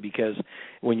too, because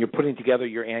when you're putting together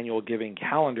your annual giving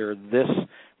calendar, this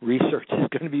research is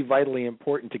going to be vitally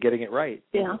important to getting it right.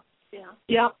 Yeah.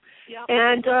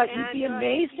 And you'd be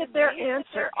amazed at their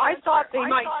answer. I thought they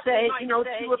might say,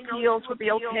 2 appeals would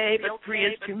be okay, but 3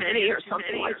 is too many or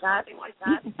something like that.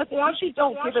 But they actually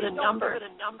don't give it a number.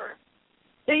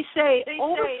 They say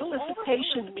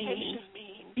over-solicitation means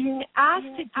being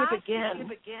asked to give again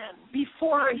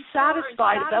before I'm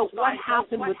satisfied about what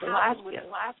happened with the last gift.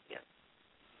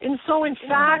 And so, in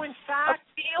fact, a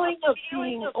feeling of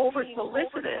being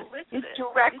over-solicited is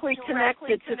directly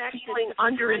connected to feeling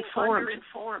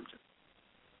under-informed.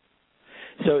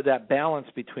 So that balance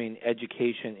between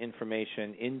education,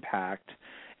 information, impact,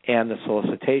 and the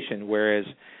solicitation, whereas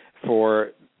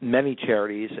for many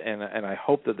charities, and I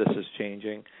hope that this is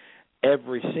changing,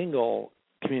 every single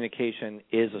communication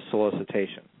is a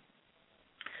solicitation.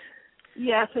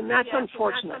 Yes, and that's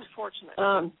unfortunate,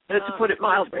 to put it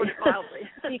mildly.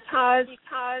 because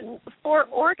for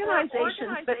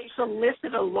organizations that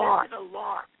solicit a lot,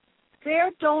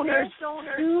 their donors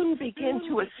soon begin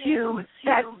to assume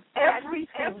that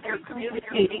everything they're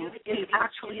communicating is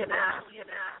actually an ask.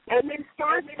 And they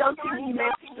start dumping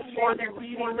emails before they're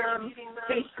reading them.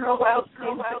 They throw out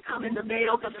things that come in the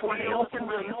mail before they open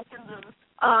them.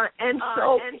 And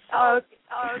so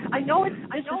I know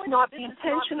this is not the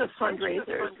intention of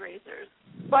fundraisers,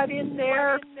 but in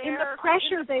the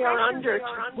pressure they are under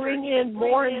to bring in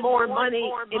more and more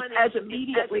money as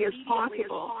immediately as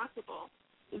possible,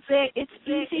 it's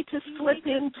easy to slip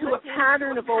into a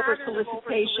pattern of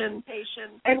over-solicitation,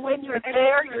 and when you're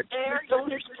there, your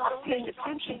donors stop paying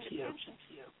attention to you.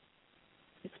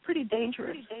 It's pretty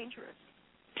dangerous.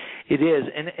 It is,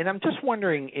 and I'm just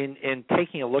wondering, in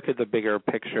taking a look at the bigger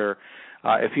picture,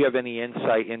 if you have any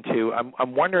insight into,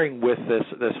 I'm wondering with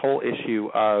this whole issue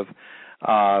of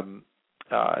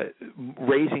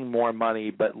raising more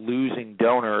money but losing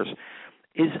donors,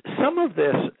 is some of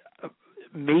this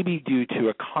maybe due to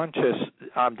a conscious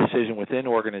decision within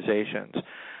organizations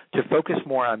to focus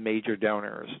more on major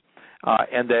donors,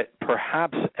 and that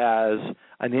perhaps as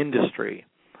an industry,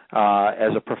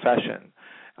 as a profession,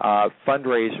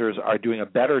 fundraisers are doing a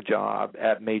better job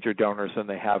at major donors than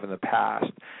they have in the past,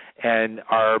 and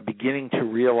are beginning to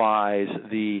realize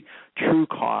the true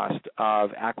cost of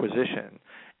acquisition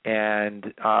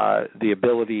and the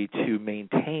ability to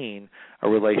maintain a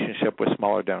relationship with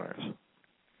smaller donors.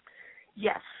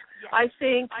 Yes. I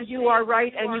think you are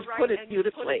right, and you've put it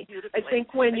beautifully. I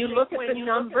think when you look at the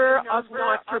number of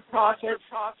not-for-profits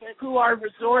who are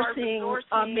resourcing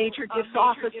major gift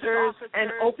officers and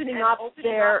opening up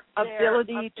their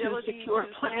ability to secure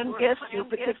planned gifts,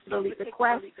 particularly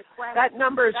bequests, that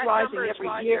number is rising every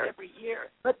year.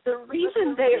 But the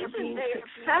reason they are being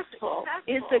successful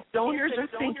is that donors are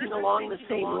thinking along the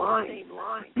same line.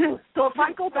 So if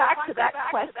I go back to that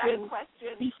question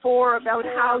before about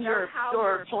how your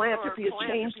philanthropy has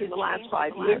changed in the last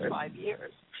 5 years,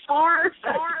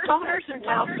 donors are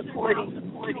now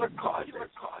supporting fewer causes.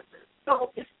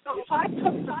 So if I took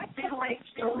the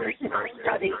middle-aged donors in our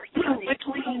study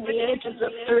between the ages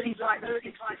of 35 and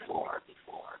 64,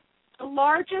 the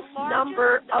largest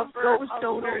number of those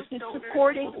donors is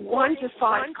supporting 1 to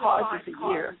 5 causes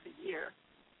a year.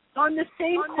 On the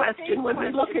same question, when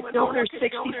we look at donors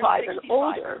 65 and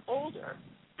older,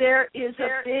 there is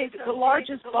the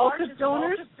largest bulk of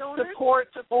donors support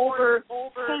over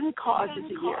 10 causes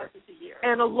a year,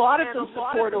 and a lot of them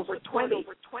support over 20.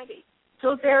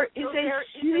 So there is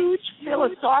a huge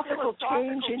philosophical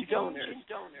change in donors.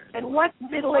 And what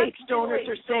middle-aged donors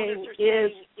are saying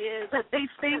is that they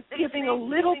think giving a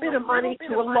little bit of money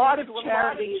to a lot of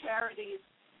charities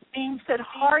means that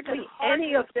hardly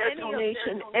any of their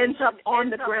donation ends up on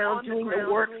the ground doing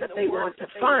the work that they want to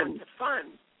fund.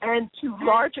 And too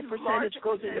large a percentage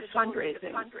goes into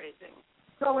fundraising.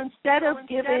 So instead of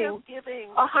giving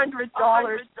 $100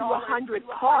 to 100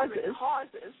 causes,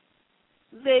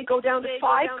 they go down to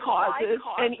 5 causes,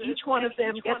 and each one of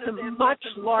them gets a much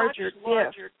larger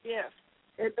gift.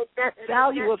 And the net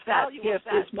value of that gift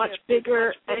is much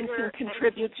bigger and can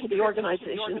contribute to the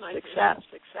organization's success.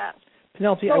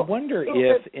 Penelope, I wonder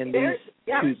if in these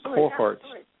two cohorts,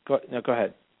 go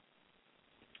ahead.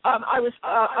 I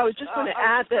was just going to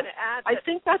add that I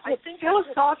think that's a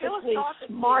philosophically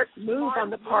smart move on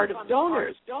the part of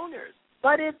donors,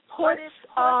 but it puts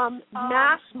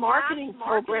mass marketing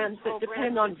programs that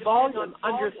depend on volume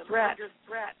under threat.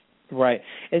 Right,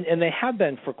 and they have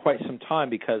been for quite some time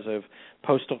because of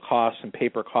postal costs and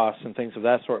paper costs and things of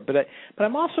that sort. But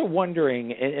I'm also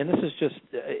wondering, and this is just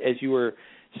as you were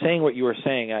saying what you were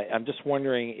saying, I'm just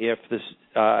wondering if this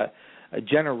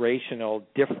generational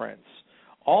difference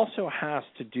also has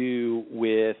to do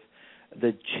with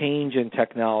the change in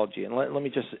technology. And let me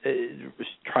just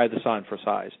try this on for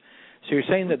size. So you're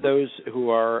saying that those who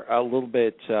are a little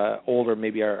bit older,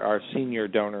 maybe our senior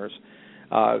donors,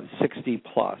 60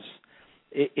 plus,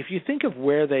 if you think of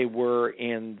where they were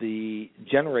in the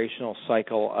generational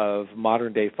cycle of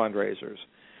modern-day fundraisers,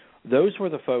 those were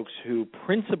the folks who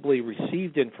principally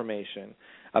received information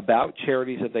about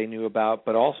charities that they knew about,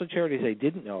 but also charities they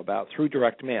didn't know about through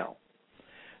direct mail.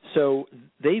 So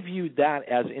they viewed that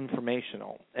as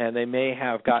informational, and they may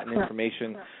have gotten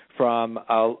information from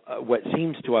what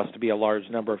seems to us to be a large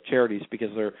number of charities because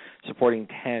they're supporting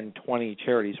 10, 20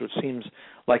 charities, which seems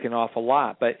like an awful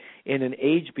lot. But in an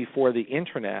age before the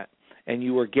Internet and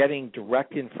you were getting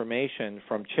direct information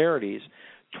from charities,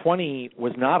 20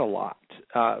 was not a lot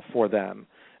for them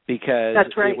because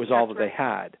it was all that they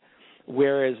had.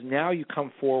 Whereas now you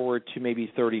come forward to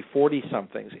maybe 30,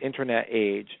 40-somethings, Internet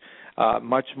age,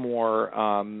 much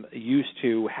more used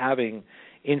to having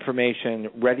information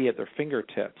ready at their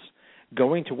fingertips,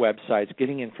 going to websites,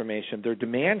 getting information. Their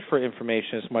demand for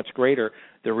information is much greater.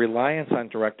 Their reliance on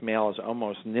direct mail is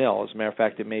almost nil. As a matter of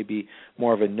fact, it may be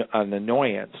more of an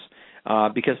annoyance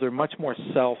because they're much more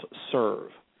self-serve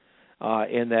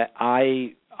in that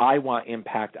I want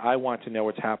impact. I want to know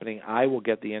what's happening. I will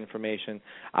get the information.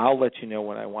 I'll let you know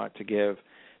when I want to give.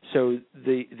 So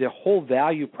the whole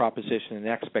value proposition and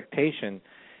expectation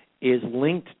is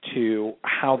linked to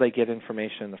how they get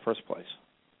information in the first place.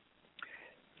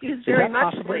 It is very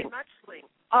much linked.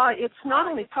 It's not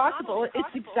only possible, it's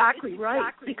exactly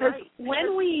right. Because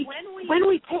when we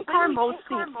take our most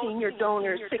senior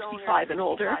donors, 65 and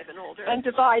older, and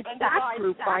divide that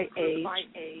group by age,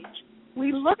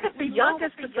 we look at the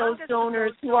youngest of those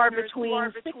donors who are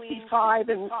between 65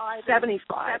 and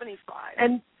 75.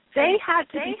 And they had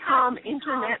to become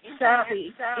Internet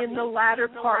savvy in the latter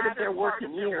part of their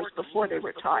working years before they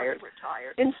retired.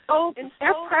 And so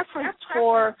their preference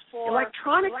for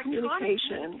electronic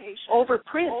communication over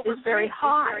print is very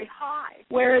high,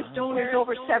 whereas donors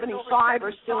over 75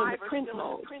 are still in the print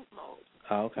mode.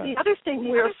 The other thing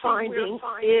we're finding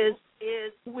is,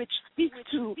 which speaks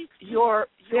to your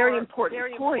very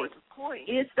important point,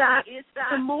 is that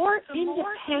the more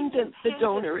independent the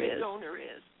donor is,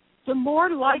 the more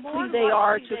likely they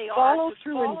are to follow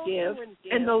through and give,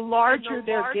 and the larger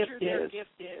their gift is.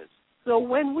 So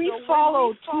when we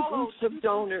follow two groups of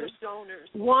donors,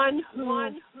 one who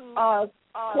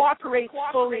cooperates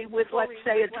fully with, let's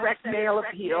say, a direct mail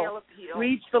appeal,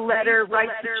 reads the letter,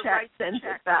 writes the check, sends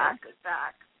it back.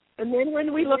 And then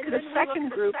when we look at a second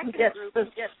group who gets the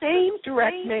same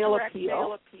direct mail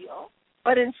appeal,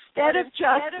 but instead of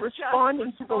just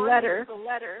responding to the letter,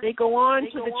 they go on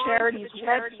to the charity's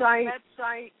website,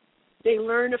 they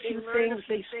learn a few things,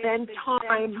 they spend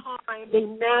time, they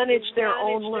manage their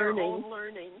own learning.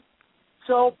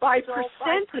 So by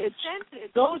percentage,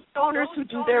 those donors who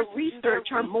do their research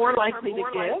are more likely to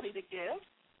give,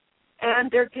 and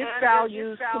their gift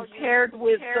values compared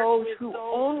with those who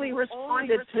only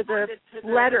responded to the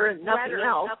letter and nothing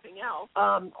else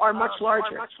are much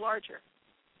larger.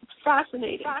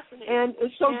 Fascinating. And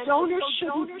so donors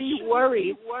shouldn't be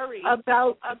worried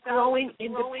about growing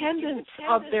independence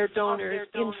of their donors.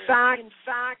 In fact,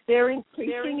 their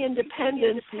increasing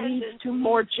independence leads to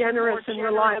more generous and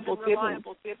reliable giving.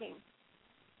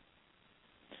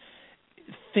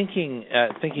 Thinking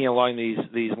along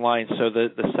these lines, so the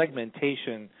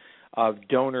segmentation of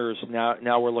donors,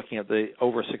 now we're looking at the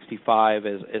over 65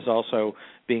 as also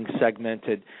being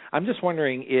segmented. I'm just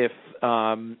wondering if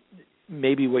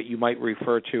maybe what you might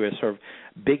refer to as sort of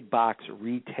big box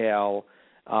retail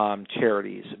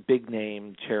charities, big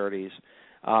name charities,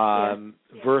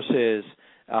 versus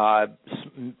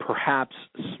perhaps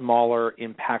smaller,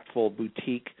 impactful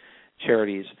boutique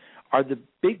charities. Are the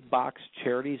big box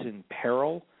charities in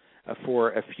peril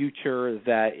for a future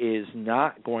that is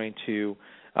not going to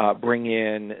bring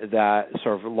in that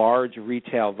sort of large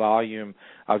retail volume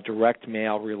of direct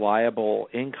mail, reliable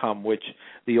income, which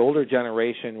the older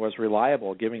generation was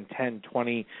reliable, giving 10,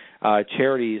 20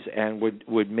 charities, and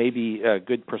would maybe a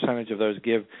good percentage of those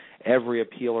give every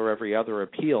appeal or every other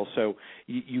appeal. So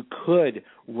you could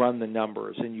run the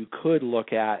numbers, and you could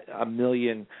look at 1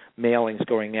 million mailings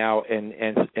going out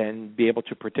and be able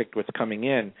to predict what's coming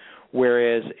in.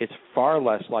 whereas it's far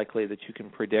less likely that you can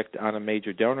predict on a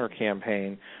major donor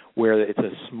campaign where it's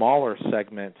a smaller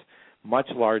segment, much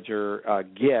larger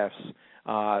gifts,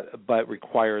 but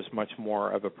requires much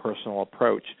more of a personal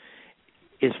approach.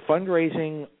 Is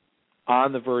fundraising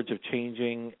on the verge of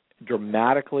changing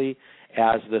dramatically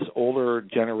as this older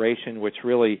generation, which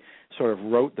really sort of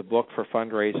wrote the book for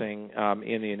fundraising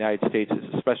in the United States,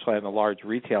 especially on the large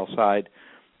retail side,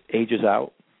 ages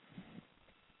out?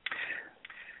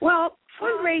 Well,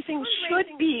 fundraising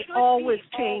should be always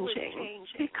changing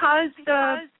because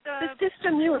the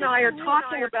system you and I are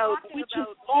talking about, which is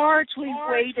largely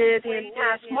weighted in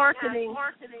mass marketing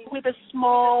with a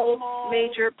small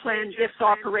major planned gifts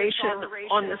operation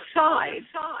on the side,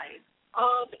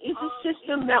 is a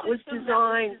system that was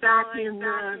designed back in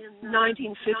the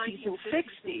 1950s and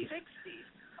 60s,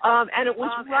 and it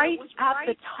was right at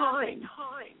the time.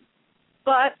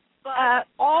 But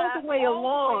all the way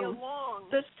along,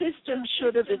 the system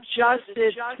should have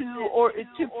adjusted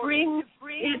to bring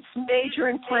its major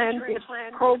and planned gifts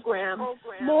program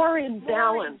more in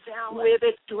balance with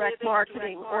its direct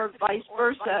marketing, or vice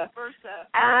versa,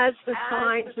 as the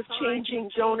signs of changing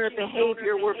donor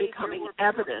behavior were becoming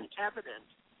evident.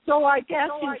 So I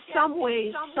guess in some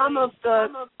ways, some of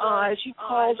the, as you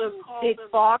call them, big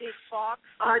box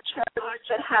charities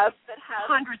that have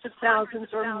hundreds of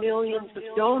thousands or millions of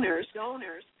donors,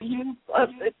 you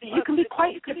can be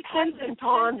quite dependent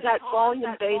on that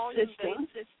volume-based system,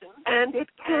 and it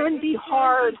can be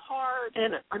hard,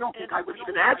 and I don't think I would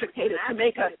even advocate it, to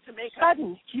make a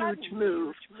sudden huge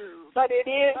move, but it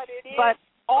is, but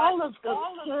all of them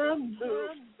can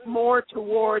move more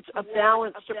towards a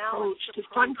balanced approach to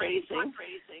fundraising,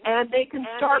 and they can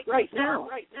start right now.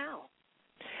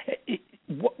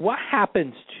 What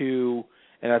happens to,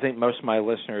 and I think most of my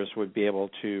listeners would be able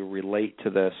to relate to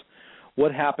this,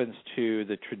 what happens to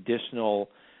the traditional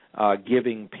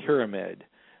giving pyramid?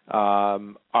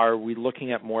 Are we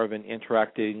looking at more of an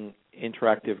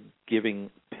interactive giving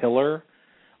pillar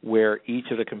where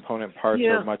each of the component parts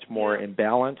are much more in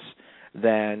balance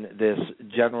than this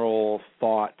general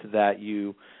thought that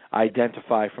you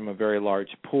identify from a very large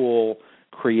pool,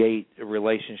 create a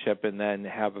relationship, and then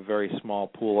have a very small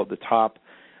pool at the top,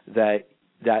 that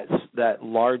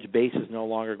large base is no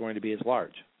longer going to be as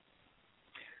large?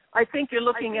 I think you're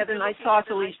looking at an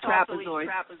isosceles trapezoid.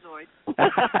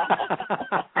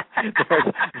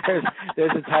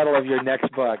 There's the title of your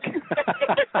next book.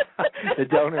 The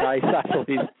Donor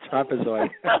Isosceles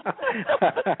Trapezoid.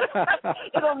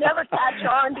 It'll never catch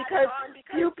on because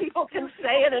few people can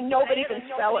say it and nobody can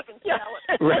spell it.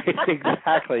 Right,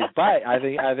 exactly. But I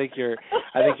think you're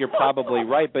probably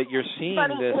right. But you're seeing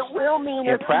this it will mean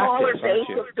in a smaller practice,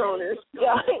 base of donors.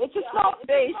 Yeah, it's a small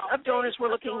base of donors we're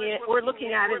looking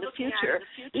at in the future,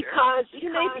 because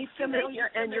you may be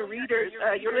familiar, and your readers,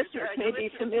 your listeners may be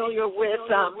familiar with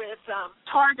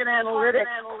Target Analytics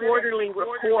quarterly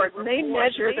report. And they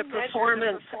measure the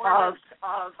performance of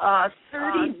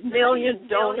 30 million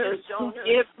donors who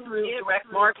give through direct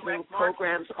marketing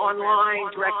programs, online,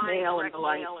 direct mail, and the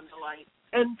like.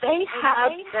 And they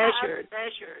have measured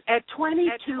at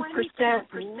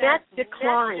 22% net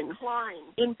decline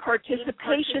in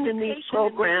participation in these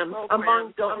programs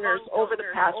among donors over the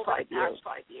past 5 years.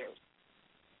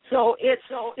 So it's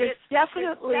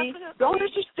definitely,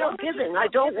 donors are still giving. I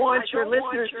don't want your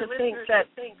listeners to think that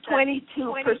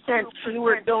 22%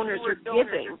 fewer donors are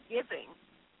giving.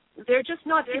 They're just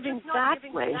not giving that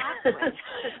way.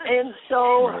 And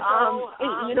so,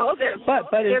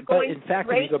 they're going in fact,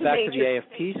 if you go back to the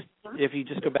AFP, if you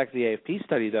just go back to the AFP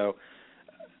study, though,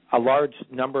 a large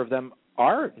number of them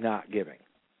are not giving.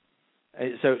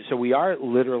 So we are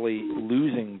literally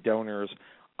losing donors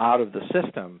out of the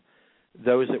system.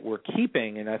 Those that we're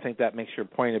keeping, and I think that makes your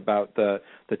point about the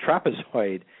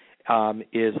trapezoid,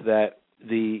 is that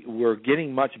we're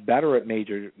getting much better at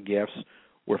major gifts.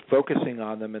 We're focusing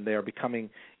on them, and they are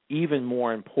becoming even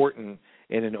more important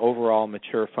in an overall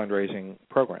mature fundraising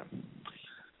program.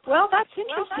 Well, that's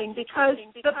interesting because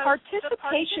the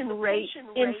participation rate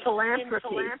in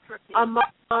philanthropy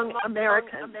among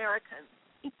Americans,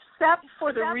 except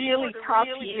for the really tough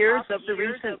years of the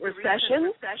recent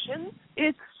recession,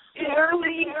 it's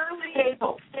fairly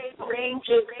stable,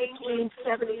 ranges between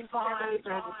 75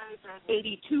 and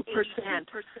 82%,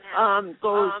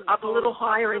 goes up a little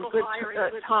higher in good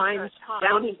times,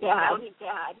 down in bad.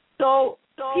 So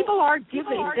people are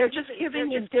giving, they're just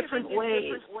giving in different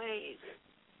ways.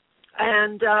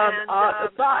 And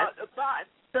but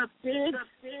the big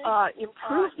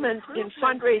improvement in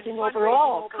fundraising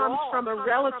overall comes from a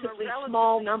relatively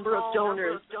small number of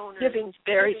donors giving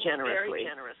very generously.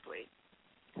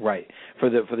 Right. For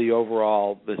the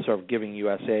overall, the sort of Giving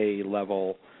USA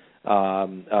level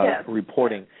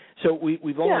reporting. So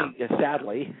we've only,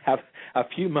 sadly, have a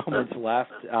few moments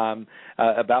left,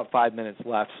 about 5 minutes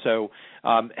left. So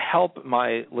help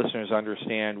my listeners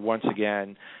understand, once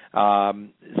again,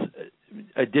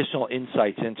 additional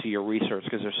insights into your research,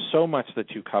 because there's so much that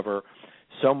you cover,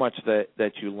 so much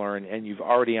that you learn, and you've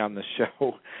already on the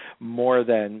show more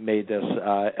than made this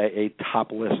a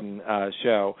top listen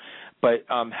show. But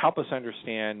help us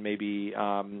understand maybe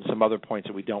some other points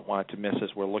that we don't want to miss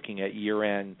as we're looking at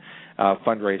year-end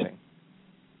fundraising.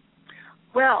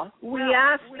 Well, we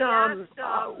asked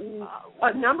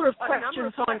a number of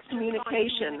questions on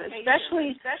communication,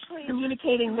 especially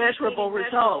communicating measurable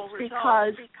results,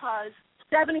 because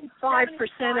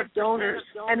 75% of donors,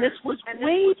 and this was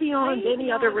way beyond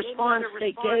any other response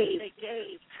they gave,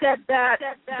 said that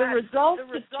the results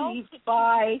achieved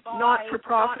by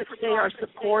not-for-profits they are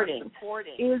supporting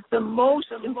is the most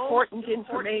important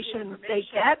information they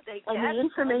get, and the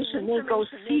information they go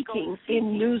seeking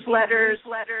in newsletters,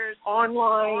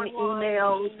 online,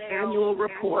 emails, annual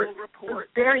reports is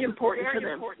very important to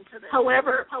them.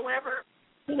 However,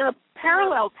 in a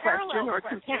parallel question or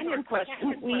companion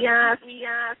question, we asked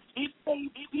if they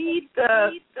read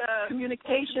the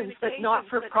communications that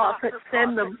not-for-profits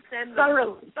send them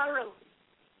thoroughly.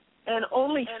 And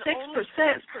only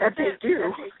 6% said they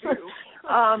do.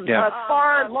 A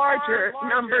far larger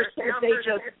number said they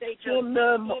just skim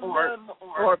them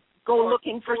or go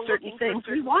looking for certain things.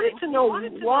 We wanted to know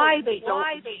why they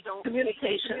don't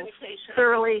communication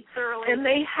thoroughly, and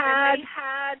they had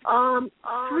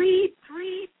three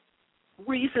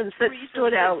reasons that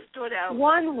stood out.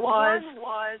 One was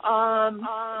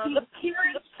the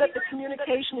appearance that the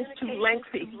communication is too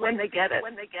lengthy when they get it.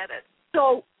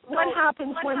 So what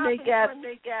happens when they get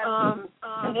an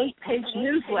 8-page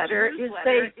newsletter is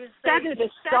they set it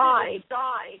aside,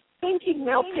 thinking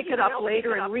they'll pick it up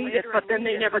later and read it, but then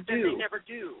they never do.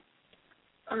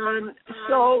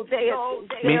 So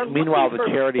meanwhile, the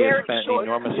charity has spent an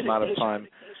enormous amount of time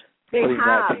putting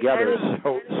that together.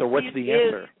 So what's the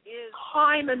answer?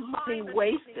 Time and money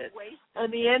wasted.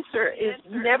 And the answer is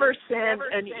never send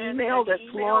an email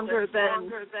that's longer than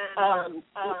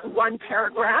one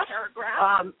paragraph.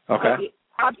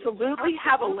 Absolutely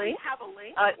have a link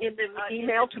in the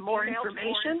email to more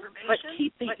information, but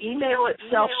keep the email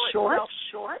itself short.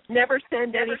 Never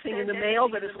send anything in the mail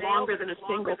that is longer than a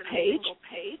single page,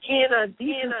 in a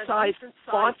decent-sized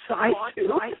font size,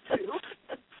 too.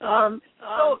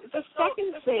 So the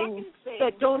second thing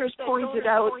that donors pointed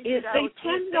out is they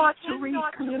tend not to read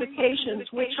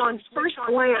communications which on first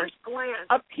glance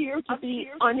appear to be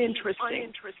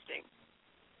uninteresting.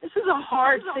 This is a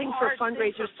hard thing for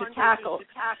fundraisers to tackle,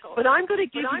 but I'm going to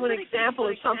give you an example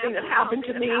of something that happened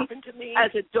to me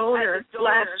as a donor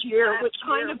last year, which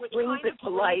kind of brings it to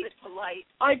light.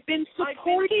 I've been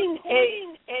supporting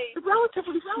a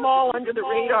relatively small,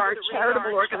 under-the-radar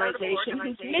charitable organization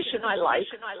whose mission I like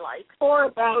for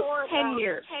about 10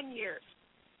 years.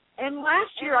 And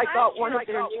last year I got one of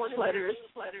their newsletters,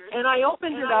 and I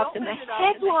opened it up, and the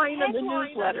headline of the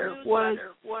newsletter was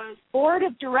Board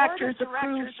of Directors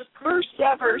approves first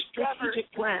ever strategic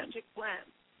plan.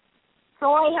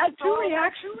 So I had two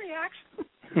reactions.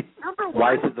 Number one,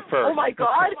 why is it the first? Oh my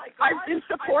God, I've been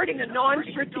supporting a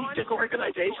non-strategic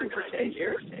organization for 10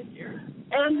 years.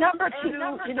 And number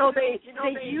two, they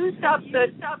used up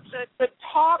the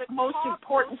top most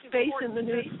important space in the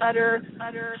newsletter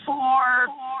for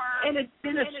an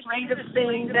administrative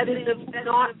thing that is of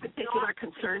not particular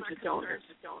concern to donors.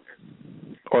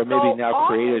 Or maybe now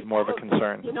created more of a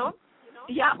concern.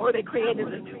 Yeah, or they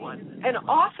created a new one. And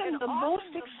often the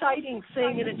most exciting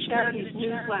thing in a charity's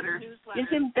newsletter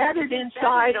is embedded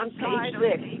inside on page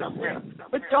 6 somewhere.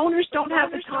 But donors don't have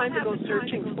the time to go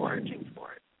searching for it.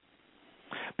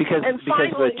 Because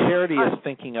the charity is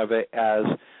thinking of it as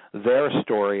their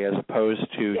story as opposed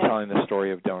to telling the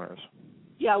story of donors.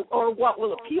 Yeah, or what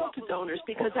will appeal to donors,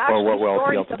 because actually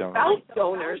stories about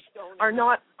donors are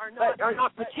not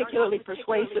particularly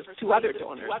persuasive to other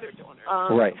donors.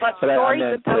 Right, but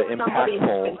stories about somebody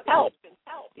who's been helped.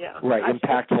 Yeah. Right,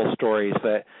 impactful stories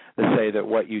that say that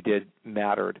what you did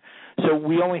mattered. So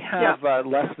we only have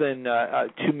less than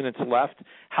 2 minutes left.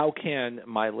 How can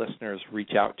my listeners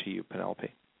reach out to you,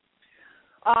 Penelope?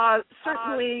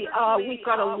 Certainly, we've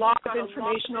got a lot of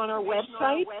information on our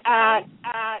website at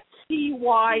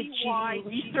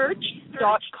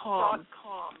cygresearch.com.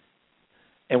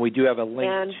 And we do have a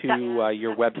link to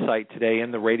your website today in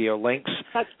the radio links.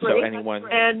 That's great. So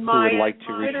anyone and who would like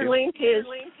to reach Twitter you. link is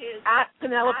at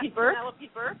Penelope Burk,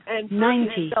 and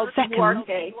 90 seconds.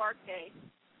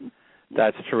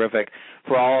 That's terrific.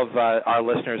 For all of our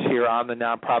listeners here on the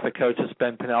Nonprofit Coach, it's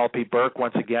been Penelope Burk.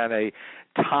 Once again, a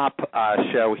top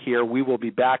show here. We will be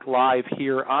back live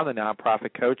here on the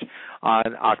Nonprofit Coach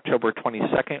on October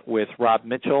 22nd with Rob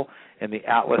Mitchell and the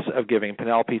Atlas of Giving.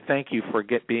 Penelope, thank you for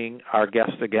being our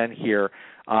guest again here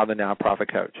on the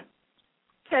Nonprofit Coach.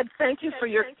 Ted, thank you for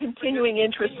your continuing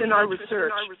interest in our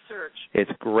research. It's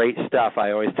great stuff.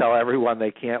 I always tell everyone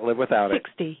they can't live without it.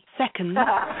 60 seconds.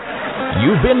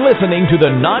 You've been listening to the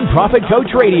Nonprofit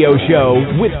Coach Radio Show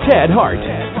with Ted Hart.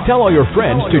 Tell all your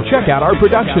friends to check out our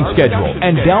production schedule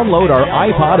and download our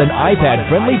iPod and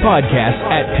iPad-friendly podcast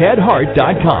at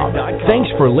tedhart.com. Thanks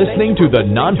for listening to the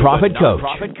Nonprofit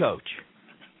Coach.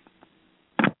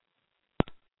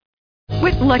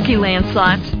 With Lucky Land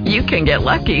Slots, you can get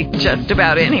lucky just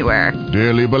about anywhere.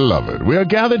 Dearly beloved, we are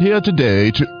gathered here today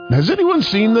to... Has anyone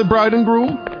seen the bride and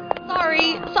groom?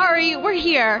 Sorry, we're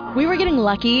here. We were getting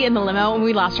lucky in the limo and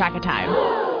we lost track of time.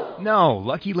 No,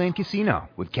 Lucky Land Casino,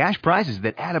 with cash prizes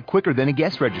that add up quicker than a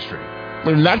guest registry.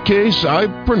 In that case, I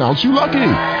pronounce you lucky.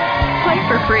 Play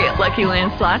for free at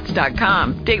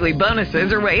LuckyLandSlots.com. Daily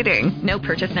bonuses are waiting. No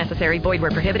purchase necessary. Void where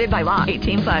prohibited by law.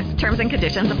 18+. Terms and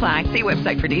conditions apply. See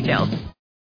website for details.